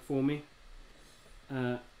the work for me.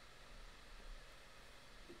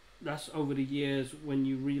 That's over the years when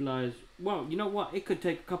you realize, well, you know what, it could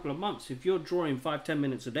take a couple of months. If you're drawing 5-10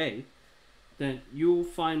 minutes a day, then you'll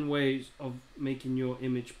find ways of making your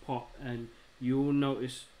image pop, and you'll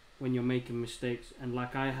notice when you're making mistakes. And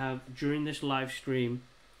like I have during this live stream,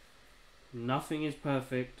 nothing is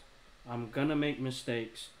perfect. I'm gonna make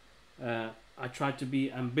mistakes. I tried to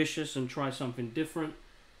be ambitious and try something different,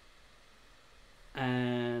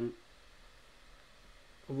 and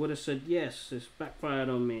I would have said yes, it's backfired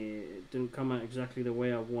on me, it didn't come out exactly the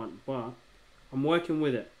way I want, but I'm working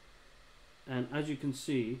with it. And as you can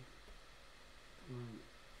see,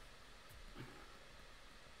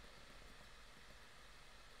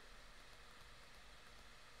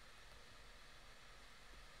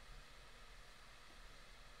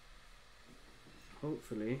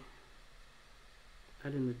 hopefully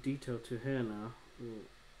adding the detail to here now will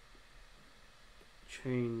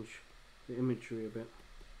change the imagery a bit,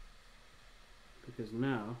 because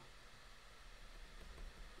now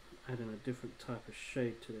I'm adding a different type of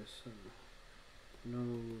shade to this.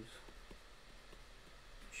 Nose,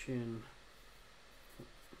 chin,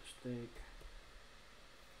 mistake,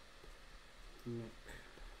 neck,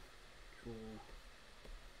 jaw,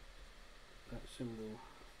 that symbol,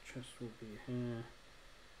 chest will be here,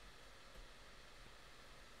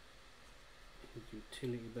 his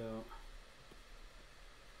utility belt,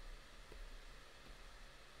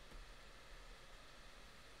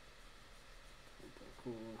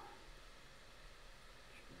 cool.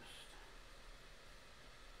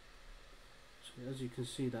 So as you can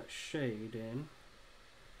see, that shade in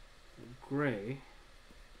grey,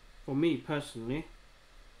 for me personally,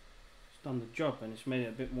 it's done the job and it's made it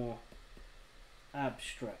a bit more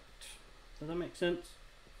abstract. Does that make sense?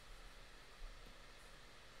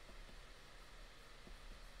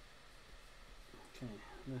 Okay,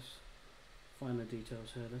 let's find the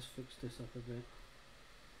details here. Let's fix this up a bit.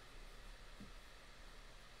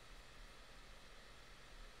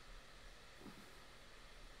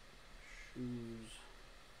 Shoes,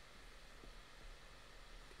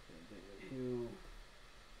 a bit of heel,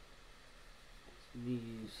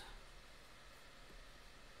 knees.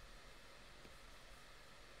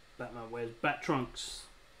 Batman wears bat trunks.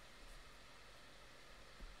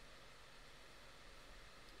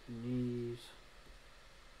 Knees.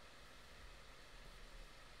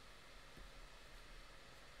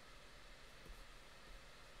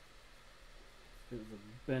 Bit of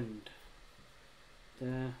a bend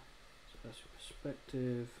there. That's your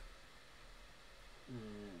perspective,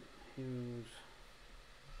 and heels,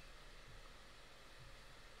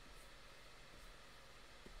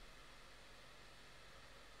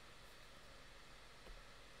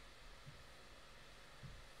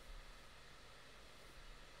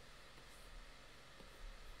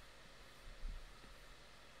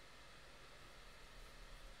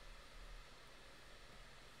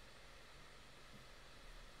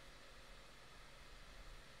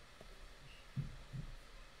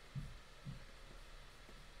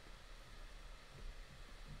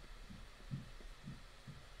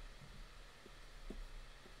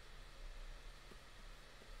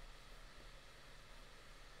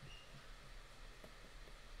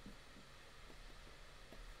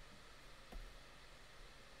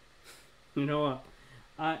 You know what?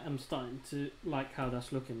 I am starting to like how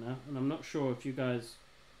that's looking now, and I'm not sure if you guys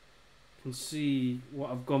can see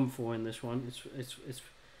what I've gone for in this one. It's.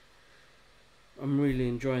 I'm really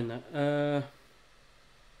enjoying that. There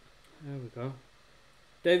we go.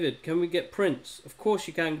 David, can we get prints? Of course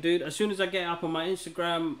you can, dude. As soon as I get up on my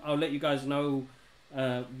Instagram, I'll let you guys know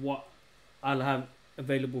what I'll have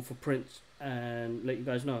available for prints and let you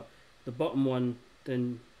guys know. The bottom one,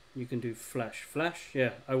 then you can do Flash. Flash?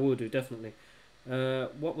 Yeah, I will do, definitely.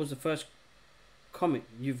 What was the first comic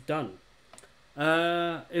you've done?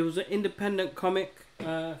 It was an independent comic.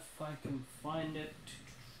 If I can find it.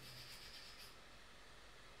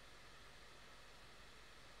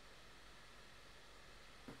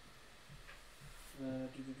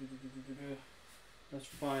 Let's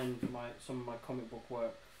find some of my comic book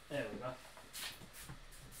work. There we go.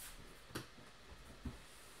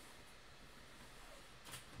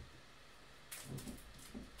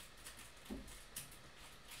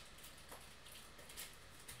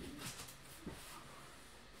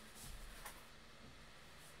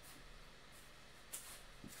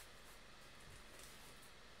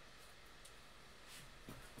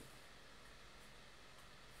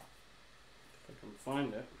 If I can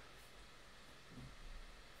find it.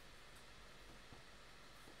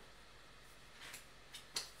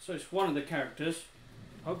 So it's one of the characters.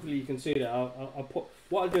 Hopefully you can see that. I'll put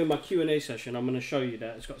what I'll do in my Q&A session. I'm going to show you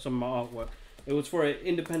that it's got some of my artwork. It was for an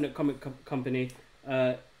independent comic company.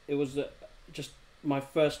 It was just my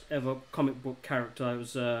first ever comic book character. It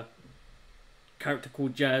was a character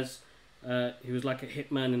called Jazz. He was like a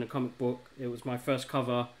hitman in a comic book. It was my first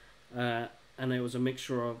cover, and it was a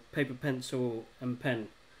mixture of paper, pencil, and pen,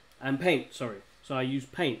 and paint. Sorry, so I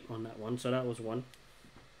used paint on that one. So that was one.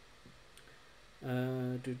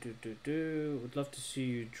 Would love to see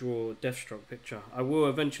you draw a Deathstroke picture. I will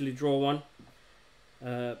eventually draw one.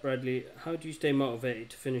 Bradley, how do you stay motivated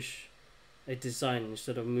to finish a design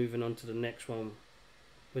instead of moving on to the next one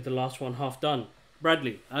with the last one half done?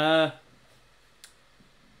 Bradley,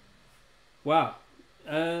 wow.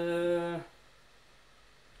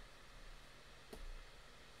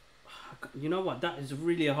 You know what? That is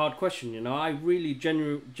really a hard question. You know, I really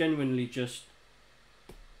genuinely just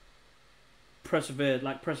persevere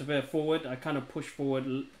forward. I kind of push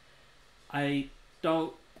forward. I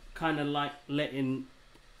don't kind of like letting.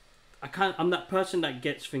 I'm that person that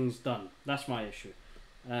gets things done. That's my issue.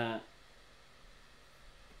 I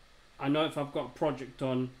know if I've got a project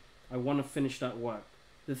on, I want to finish that work.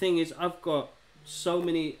 The thing is, I've got so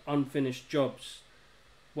many unfinished jobs.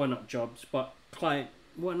 Well, not jobs, but not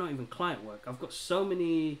even client work. I've got so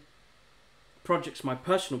many projects, my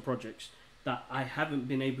personal projects, that I haven't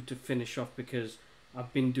been able to finish off because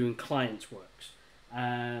I've been doing clients' works.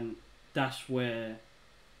 And that's where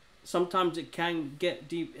sometimes it can get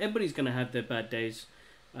deep. Everybody's going to have their bad days.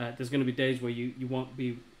 There's going to be days where you won't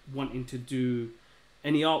be wanting to do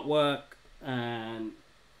any artwork and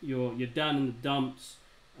you're down in the dumps.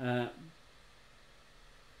 But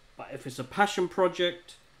if it's a passion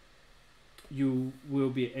project, you will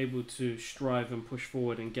be able to strive and push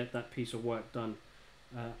forward and get that piece of work done.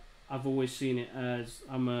 I've always seen it as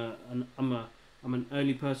I'm an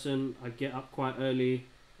early person. I get up quite early.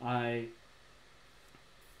 I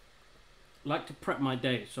like to prep my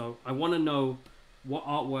day, so I want to know what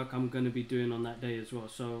artwork I'm going to be doing on that day as well.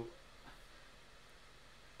 So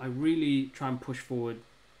I really try and push forward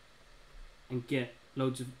and get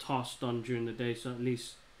loads of tasks done during the day, so at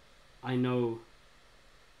least I know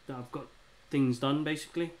that I've got things done,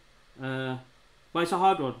 basically. But it's a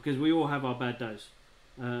hard one because we all have our bad days.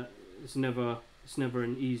 It's never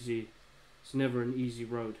an easy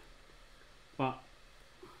road. But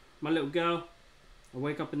my little girl, I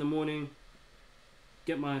wake up in the morning,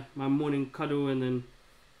 get my morning cuddle, and then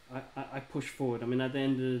I push forward. I mean, at the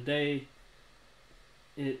end of the day,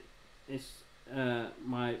 it's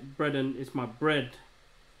my bread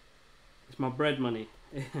money.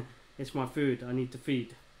 It's my food I need to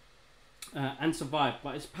feed and survive.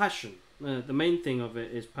 But it's passion. The main thing of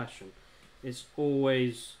it is passion. It's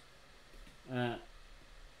always I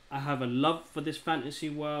have a love for this fantasy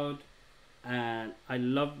world, and I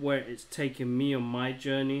love where it's taken me on my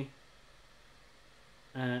journey,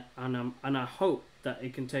 and I hope that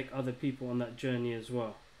it can take other people on that journey as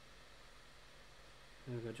well.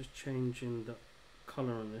 There we go, just changing the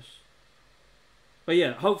color on this. But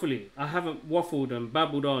yeah, hopefully I haven't waffled and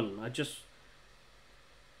babbled on. I just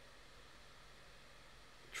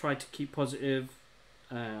try to keep positive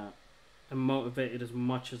and motivated as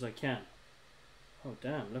much as I can. Oh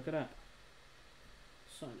damn, look at that.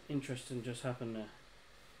 Something interesting just happened there.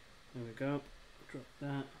 There we go. Drop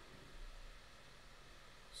that.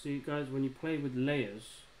 See, guys, when you play with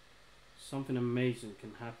layers, something amazing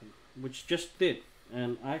can happen, which just did,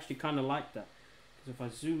 and I actually kind of like that, because if I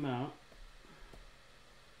zoom out,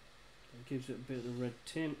 it gives it a bit of the red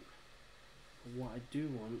tint. But what I do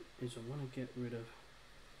want is I want to get rid of.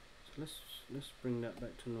 So let's bring that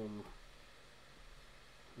back to normal.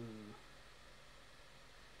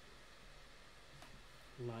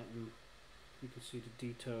 Lighten. You can see the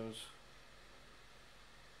details.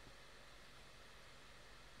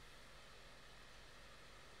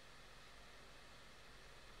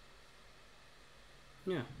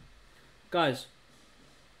 Yeah, guys,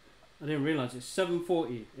 I didn't realize it's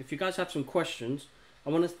 7:40. If you guys have some questions, I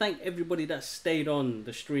want to thank everybody that stayed on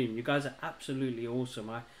the stream. You guys are absolutely awesome.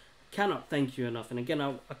 I cannot thank you enough. And again,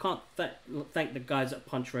 I can't thank the guys at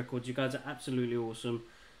Punch Records. You guys are absolutely awesome.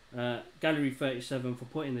 Gallery 37 for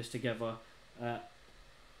putting this together.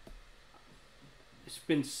 It's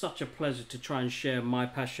been such a pleasure to try and share my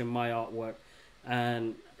passion, my artwork.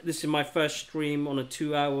 And this is my first stream on a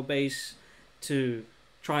 2-hour base to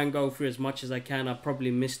try and go through as much as I can. I've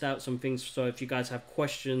probably missed out some things, so if you guys have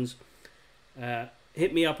questions,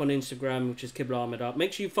 hit me up on Instagram, which is Kibla Ahmed Art.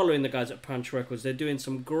 Make sure you're following the guys at Punch Records. They're doing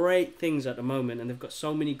some great things at the moment, and they've got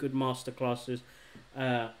so many good masterclasses.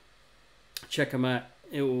 Check them out.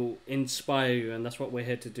 It will inspire you, and that's what we're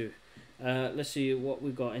here to do. Let's see what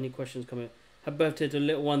we've got. Any questions coming? Happy birthday to the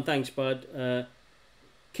little one. Thanks, bud.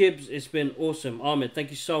 Kibbs, it's been awesome. Ahmed,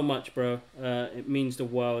 thank you so much, bro. It means the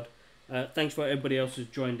world. Thanks for everybody else who's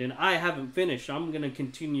joined in. I haven't finished. I'm going to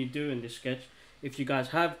continue doing this sketch. If you guys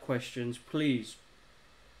have questions, please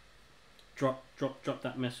drop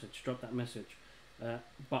that message. Drop that message.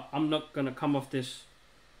 But I'm not going to come off this.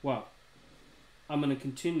 Well, I'm going to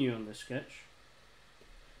continue on this sketch.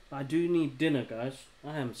 But I do need dinner, guys.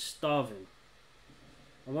 I am starving.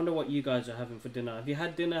 I wonder what you guys are having for dinner. Have you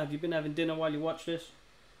had dinner? Have you been having dinner while you watch this?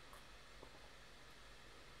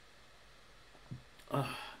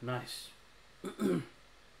 Ah, nice. You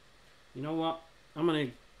know what? I'm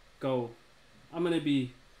gonna go. I'm gonna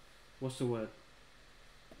be. What's the word?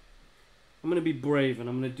 I'm gonna be brave and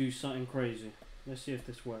I'm gonna do something crazy. Let's see if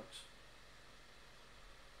this works.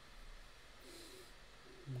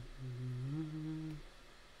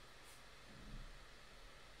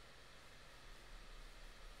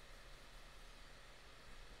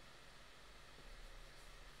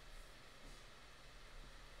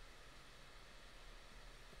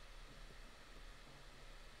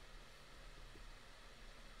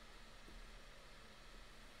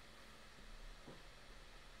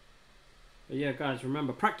 But yeah, guys,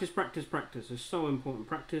 remember, practice, practice, practice. It's so important.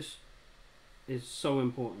 Practice is so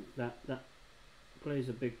important. That plays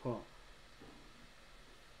a big part.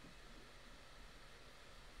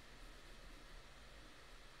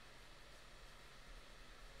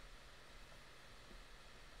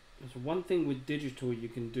 There's one thing with digital you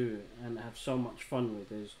can do and have so much fun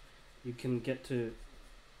with is you can get to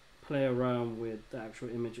play around with the actual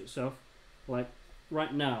image itself. Like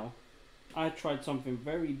right now, I tried something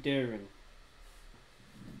very daring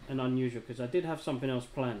and unusual because I did have something else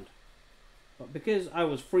planned, but because I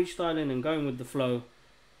was freestyling and going with the flow,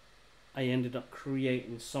 I ended up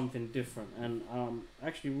creating something different, and I'm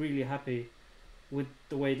actually really happy with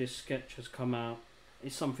the way this sketch has come out.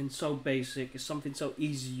 It's something so basic, it's something so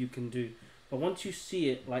easy you can do, but once you see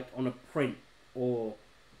it like on a print or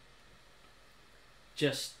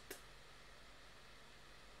just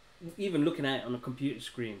even looking at it on a computer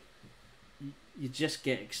screen, you just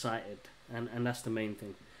get excited, and that's the main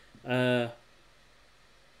thing.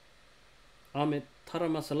 Ahmed, Tara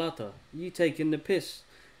Masalata, you taking the piss?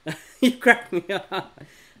 You crack me up.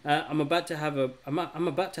 I'm about to have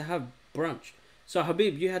brunch. So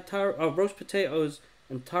Habib, you had roast potatoes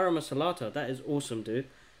and Tara Masalata. That is awesome, dude.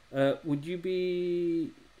 Would you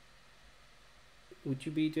be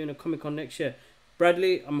doing a Comic Con next year?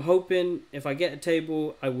 Bradley, I'm hoping if I get a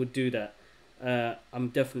table, I would do that. I'm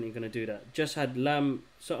definitely gonna do that. Just had lamb.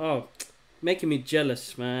 So making me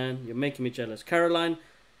jealous, man. You're making me jealous. Caroline,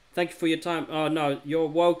 thank you for your time. Oh no, you're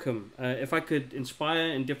welcome. If I could inspire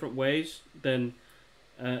in different ways, then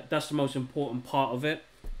that's the most important part of it,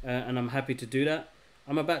 and I'm happy to do that.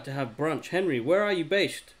 I'm about to have brunch. Henry, where are you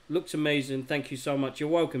based? Looks amazing. Thank you so much. You're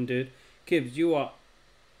welcome, dude. Kibbs,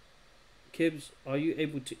 are you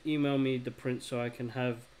able to email me the print so I can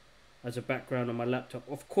have as a background on my laptop?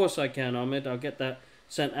 Of course I can, Ahmed. I'll get that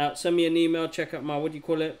sent out. Send me an email. Check out my, what do you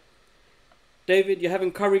call it? David, you're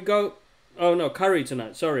having curry goat? Oh no, curry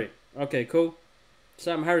tonight. Sorry. Okay, cool.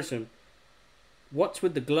 Sam Harrison, what's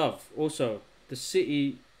with the glove? Also, the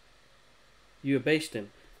city you are based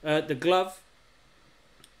in. The glove,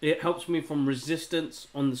 it helps me from resistance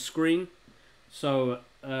on the screen. So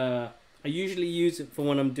I usually use it for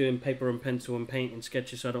when I'm doing paper and pencil and painting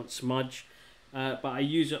sketches so I don't smudge. But I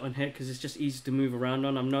use it on here because it's just easy to move around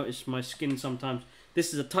on. I've noticed my skin sometimes.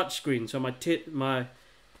 This is a touch screen, so my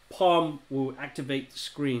palm will activate the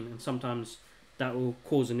screen, and sometimes that will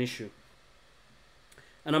cause an issue.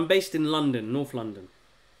 And I'm based in London, North London.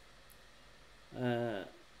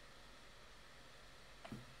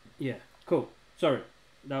 Yeah, cool. Sorry,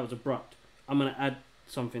 that was abrupt. I'm gonna add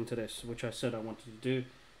something to this, which I said I wanted to do.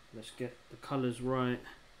 Let's get the colors right.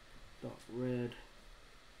 Dark red.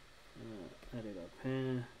 Add it up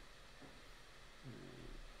here.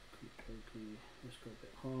 Let's go a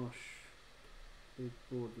bit harsh. Big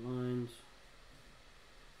broad lines.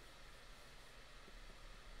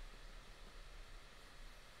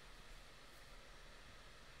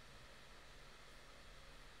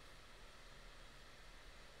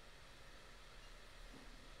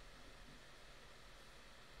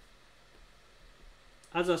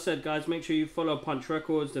 As I said, guys, make sure you follow Punch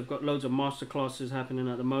Records. They've got loads of masterclasses happening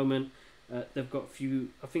at the moment. They've got a few.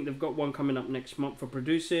 I think they've got one coming up next month for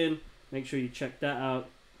producing. Make sure you check that out.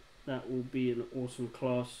 That will be an awesome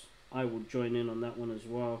class. I will join in on that one as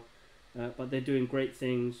well. But they're doing great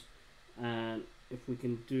things, and if we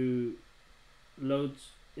can do loads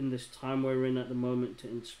in this time we're in at the moment to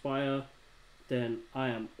inspire, then I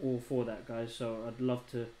am all for that, guys. So I'd love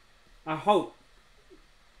to. I hope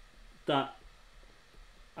that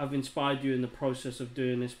I've inspired you in the process of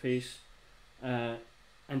doing this piece.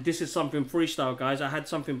 And this is something freestyle, guys. I had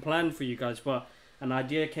something planned for you guys, but an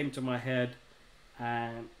idea came to my head,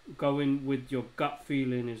 and going with your gut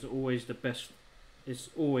feeling is always the best. It's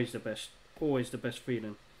always the best. Always the best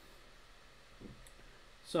feeling.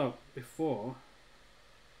 So before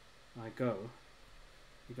I go,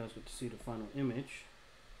 you guys get to see the final image.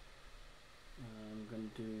 I'm going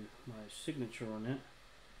to do my signature on it,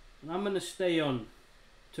 and I'm going to stay on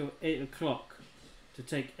till 8 o'clock to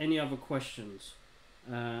take any other questions.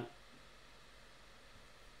 Uh,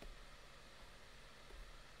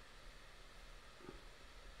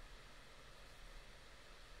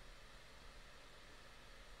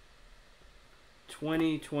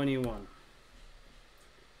 ...2021.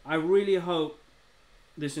 I really hope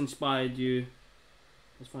this inspired you.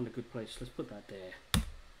 Let's find a good place. Let's put that there.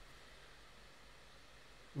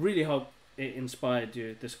 Really hope it inspired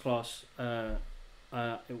you, this class. It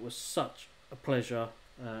was such a pleasure.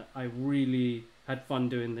 I really had fun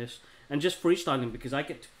doing this and just freestyling, because I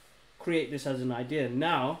get to create this as an idea.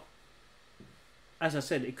 Now, as I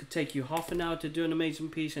said, it could take you half an hour to do an amazing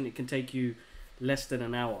piece, and it can take you less than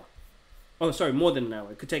an hour. Oh, sorry, more than an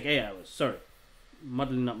hour. It could take 8 hours. Sorry,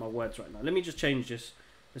 muddling up my words right now. Let me just change this.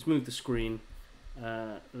 Let's move the screen.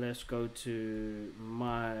 Let's go to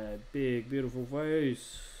my big, beautiful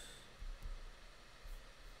face.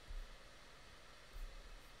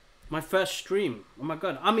 My first stream. Oh my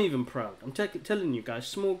god, I'm even proud. I'm telling you guys,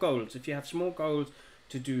 small goals. If you have small goals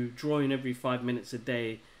to do drawing every 5 minutes a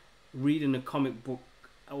day, reading a comic book,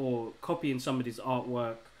 or copying somebody's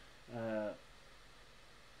artwork,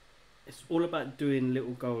 it's all about doing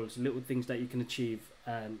little goals, little things that you can achieve,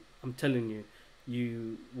 and I'm telling you,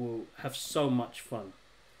 you will have so much fun.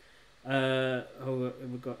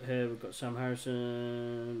 We've got Sam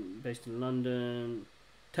Harrison, based in London.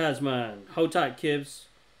 Tasman, hold tight, Kibs.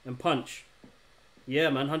 And Punch. Yeah,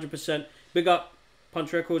 man, 100%. Big up,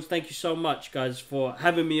 Punch Records. Thank you so much, guys, for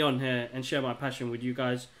having me on here and share my passion with you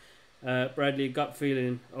guys. Bradley, gut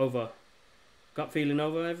feeling over. Gut feeling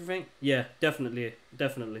over everything? Yeah, definitely.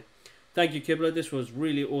 Definitely. Thank you, Kibla. This was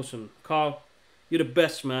really awesome. Carl, you're the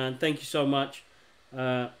best, man. Thank you so much.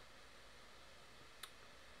 Ahmed,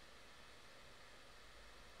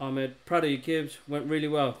 proud of you, Kibs. Went really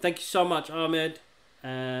well. Thank you so much, Ahmed.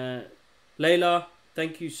 Layla,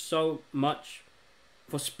 thank you so much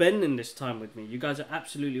for spending this time with me. You guys are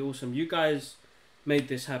absolutely awesome. You guys made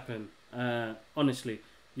this happen. Honestly,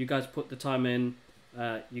 you guys put the time in.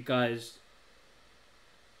 You guys,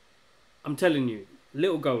 I'm telling you,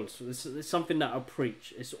 little goals. It's something that I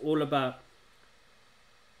preach. It's all about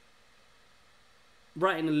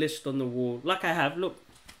writing a list on the wall. Like I have, look.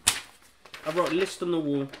 I wrote a list on the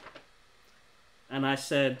wall. And I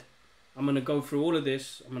said, I'm going to go through all of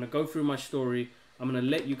this. I'm going to go through my story. I'm going to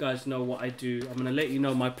let you guys know what I do. I'm going to let you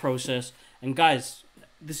know my process. And guys,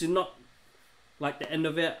 this is not like the end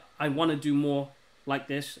of it. I want to do more like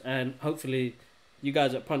this. And hopefully you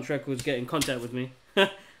guys at Punch Records get in contact with me.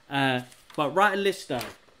 But write a list down.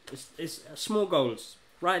 It's small goals.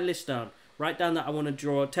 Write a list down. Write down that I want to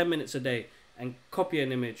draw 10 minutes a day and copy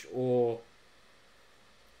an image, or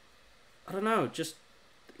I don't know, just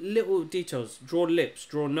little details. Draw lips,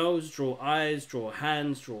 draw nose, draw eyes, draw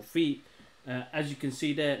hands, draw feet. As you can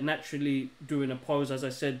see there, naturally doing a pose, as I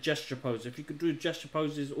said, gesture pose. If you could do gesture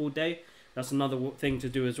poses all day, that's another thing to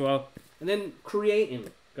do as well. And then creating,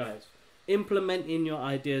 guys. Implementing your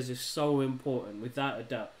ideas is so important, without a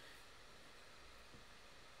doubt.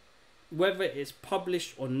 Whether it's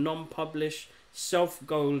published or non-published,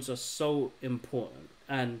 self-goals are so important.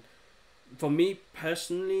 And for me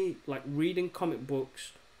personally, like reading comic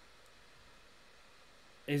books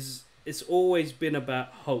it's always been about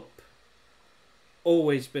hope.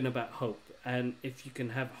 Always been about hope. And if you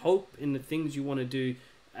can have hope in the things you want to do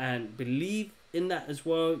and believe in that as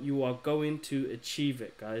well, you are going to achieve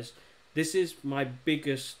it, guys. This is my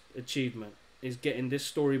biggest achievement, is getting this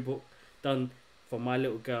storybook done for my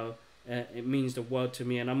little girl. It means the world to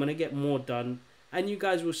me, and I'm going to get more done. And you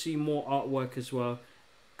guys will see more artwork as well.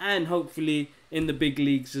 And hopefully in the big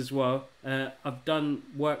leagues as well. I've done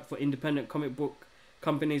work for independent comic book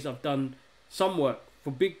companies. I've done some work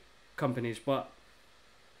for big companies. But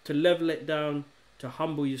to level it down, to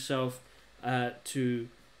humble yourself, to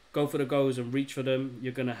go for the goals and reach for them,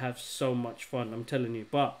 you're going to have so much fun, I'm telling you.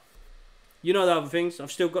 But you know the other things,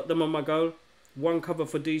 I've still got them on my goal. One cover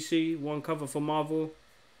for DC, one cover for Marvel.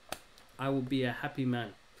 I will be a happy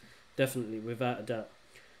man. Definitely, without a doubt.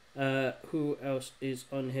 Who else is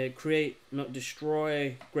on here? Create, not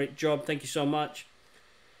destroy. Great job. Thank you so much.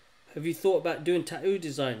 Have you thought about doing tattoo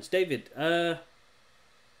designs? David, I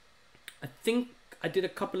think I did a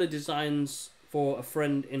couple of designs for a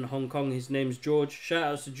friend in Hong Kong. His name's George. Shout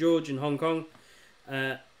outs to George in Hong Kong.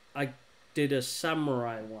 I did a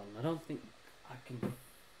samurai one. I don't think I can...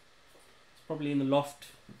 It's probably in the loft.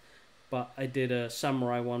 But I did a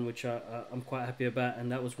samurai one, which I'm quite happy about.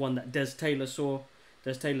 And that was one that Des Taylor saw.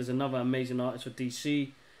 Des Taylor's another amazing artist for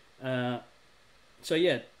DC. So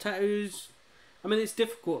yeah, tattoos. I mean, it's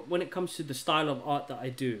difficult when it comes to the style of art that I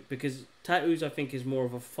do. Because tattoos, I think, is more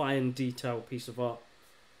of a fine detail piece of art.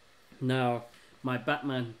 Now, my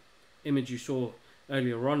Batman image you saw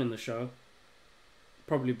earlier on in the show,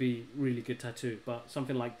 probably be really good tattoo. But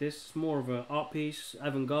something like this, it's more of an art piece,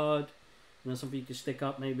 avant-garde. You know, something you can stick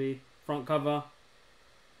up maybe. Front cover.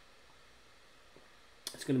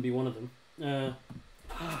 It's going to be one of them.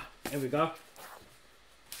 There we go.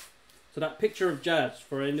 So that picture of Jazz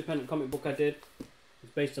for an independent comic book I did is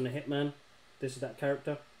based on a hitman. This is that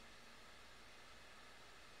character.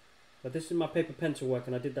 But this is my paper pencil work,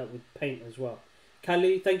 and I did that with paint as well.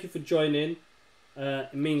 Callie, thank you for joining.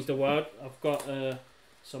 It means the world. I've got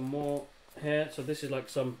some more here. So this is like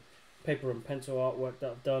some paper and pencil artwork that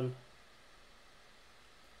I've done.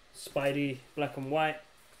 Spidey, black and white.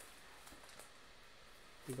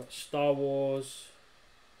 We've got Star Wars.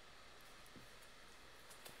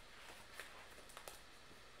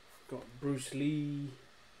 Got Bruce Lee.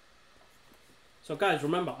 So guys,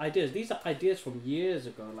 remember, ideas. These are ideas from years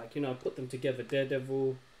ago. Like, you know, I put them together.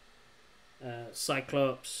 Daredevil,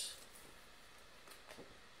 Cyclops,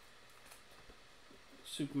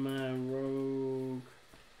 Superman, Rogue.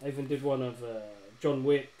 I even did one of John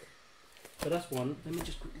Wick. So that's one. Let me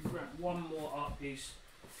just grab one more art piece,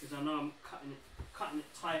 because I know I'm cutting it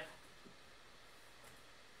tight.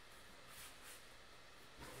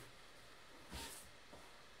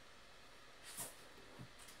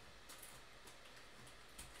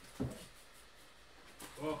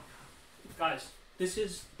 Oh, guys, this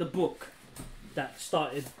is the book that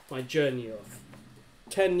started my journey of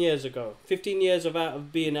 10 years ago. 15 years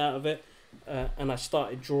of being out of it, and I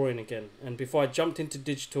started drawing again. And before I jumped into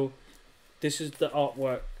digital, this is the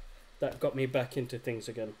artwork that got me back into things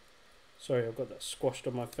again. Sorry, I've got that squashed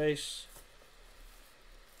on my face.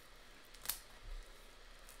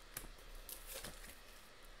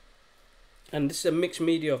 And this is a mixed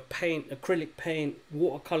media of paint, acrylic paint,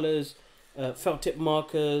 watercolors, felt tip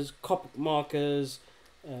markers, Copic markers,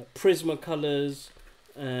 Prismacolors,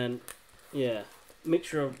 and yeah,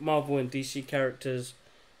 mixture of Marvel and DC characters.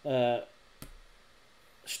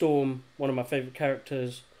 Storm, one of my favorite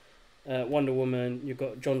characters. Wonder Woman. You've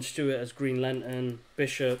got Jon Stewart as Green Lantern,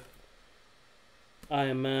 Bishop,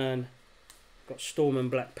 Iron Man. Got Storm and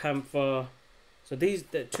Black Panther. So these,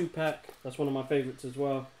 the 2-pack, that's one of my favorites as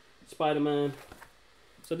well. Spider-Man.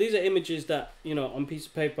 So these are images that, you know, on piece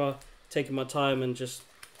of paper, taking my time and just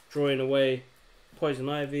drawing away. Poison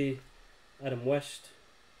Ivy, Adam West.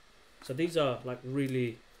 So these are like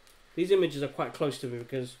really, these images are quite close to me,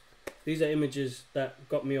 because these are images that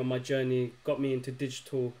got me on my journey, got me into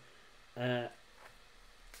digital, and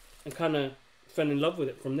kind of fell in love with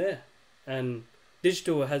it from there. And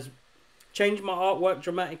digital has changed my artwork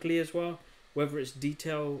dramatically as well, whether it's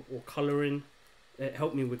detail or colouring. It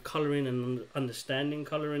helped me with colouring and understanding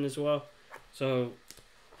colouring as well. So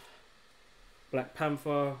Black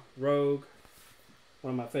Panther, Rogue,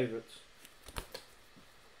 one of my favourites.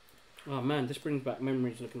 Oh man, this brings back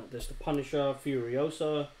memories looking at this. The Punisher,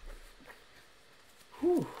 Furiosa.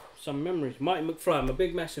 Whew, some memories. Marty McFly, I'm a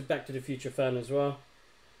big massive Back to the Future fan as well.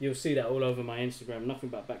 You'll see that all over my Instagram. Nothing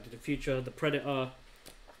but Back to the Future, The Predator.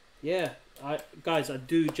 Yeah, guys, I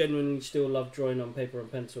do genuinely still love drawing on paper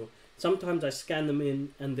and pencil. Sometimes I scan them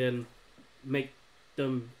in and then make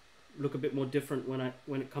them look a bit more different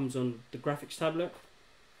when it comes on the graphics tablet.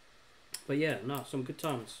 But yeah, no, some good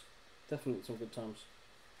times. Definitely some good times.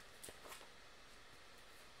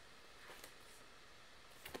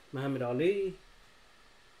 Muhammad Ali.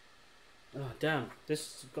 Oh damn,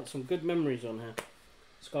 this has got some good memories on here.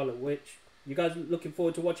 Scarlet Witch. You guys looking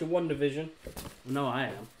forward to watching WandaVision? No, I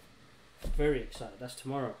am. Very excited. That's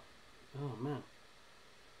tomorrow. Oh man.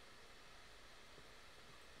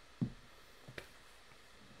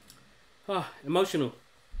 Emotional.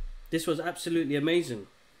 This was absolutely amazing.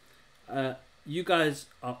 You guys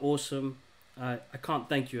are awesome. I can't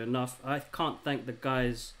thank you enough. I can't thank the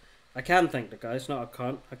guys. I can thank the guys. No, I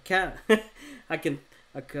can't. I can't. I can.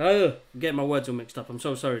 Get my words all mixed up. I'm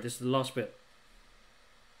so sorry. This is the last bit.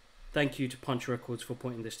 Thank you to Punch Records for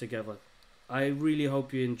putting this together. I really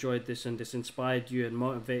hope you enjoyed this and this inspired you and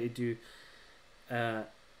motivated you,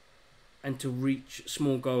 and to reach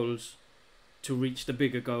small goals, to reach the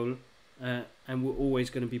bigger goal. And we're always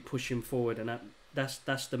going to be pushing forward, and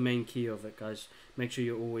that's the main key of it, guys. Make sure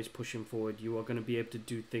you're always pushing forward. You are going to be able to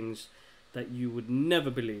do things that you would never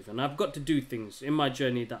believe, and I've got to do things in my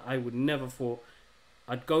journey that I would never thought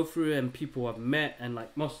I'd go through, and people I've met, and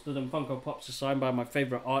like most of them Funko Pops are signed by my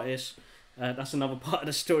favorite artists. That's another part of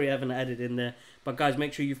the story I haven't added in there. But guys,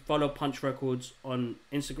 make sure you follow Punch Records on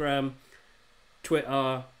Instagram,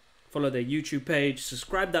 Twitter. Follow their YouTube page.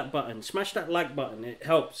 Subscribe that button. Smash that like button. It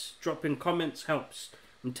helps. Dropping comments helps.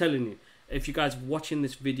 I'm telling you. If you guys are watching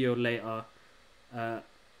this video later,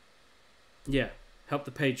 yeah, help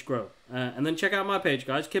the page grow. And then check out my page,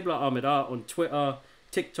 guys. Kibla Ahmed Art on Twitter,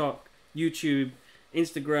 TikTok, YouTube,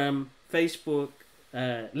 Instagram, Facebook,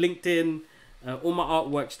 LinkedIn. All my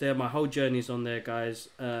artwork's there. My whole journey's on there, guys.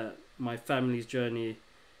 My family's journey.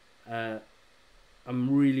 I'm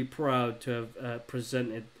really proud to have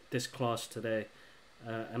presented this class today,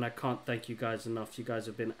 and I can't thank you guys enough. You guys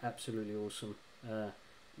have been absolutely awesome.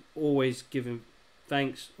 Always giving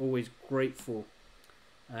thanks, always grateful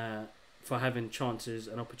for having chances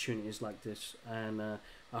and opportunities like this. And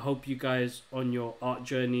I hope you guys on your art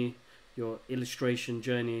journey, your illustration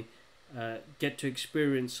journey, get to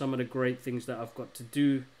experience some of the great things that I've got to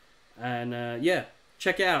do. And yeah,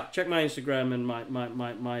 check it out. Check my Instagram and my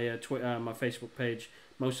Twitter and my Facebook page.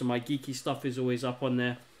 Most of my geeky stuff is always up on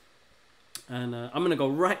there. And I'm going to go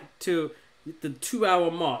right to the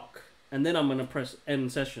 2-hour mark, and then I'm going to press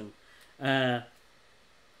end session. But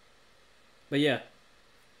yeah,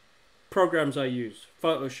 programs I use: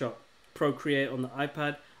 Photoshop, Procreate on the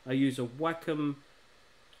iPad. I use a Wacom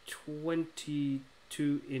 22-inch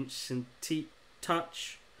Cintiq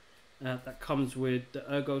Touch that comes with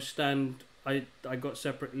the Ergo stand I got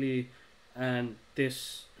separately, and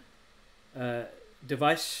this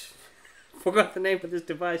device. Forgot the name for this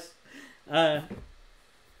device.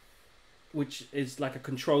 Which is like a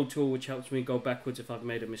control tool which helps me go backwards if I've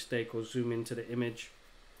made a mistake or zoom into the image.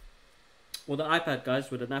 Or the iPad, guys,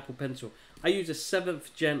 with an Apple Pencil. I use a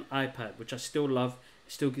 7th gen iPad, which I still love.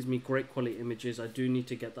 It still gives me great quality images. I do need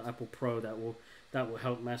to get the Apple Pro. That will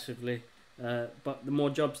help massively. But the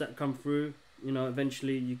more jobs that come through, you know,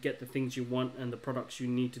 eventually you get the things you want and the products you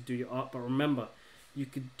need to do your art. But remember, you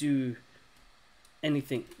could do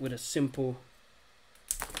anything with a simple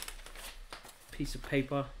piece of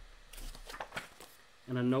paper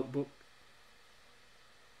and a notebook.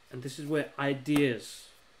 And this is where ideas,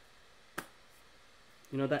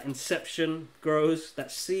 you know, that inception grows,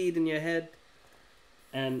 that seed in your head,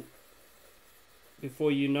 and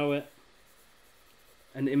before you know it,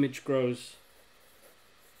 an image grows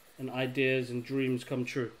and ideas and dreams come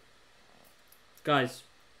true. Guys,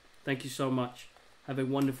 thank you so much. Have a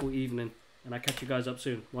wonderful evening, and I'll catch you guys up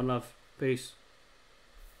soon. One love. Peace.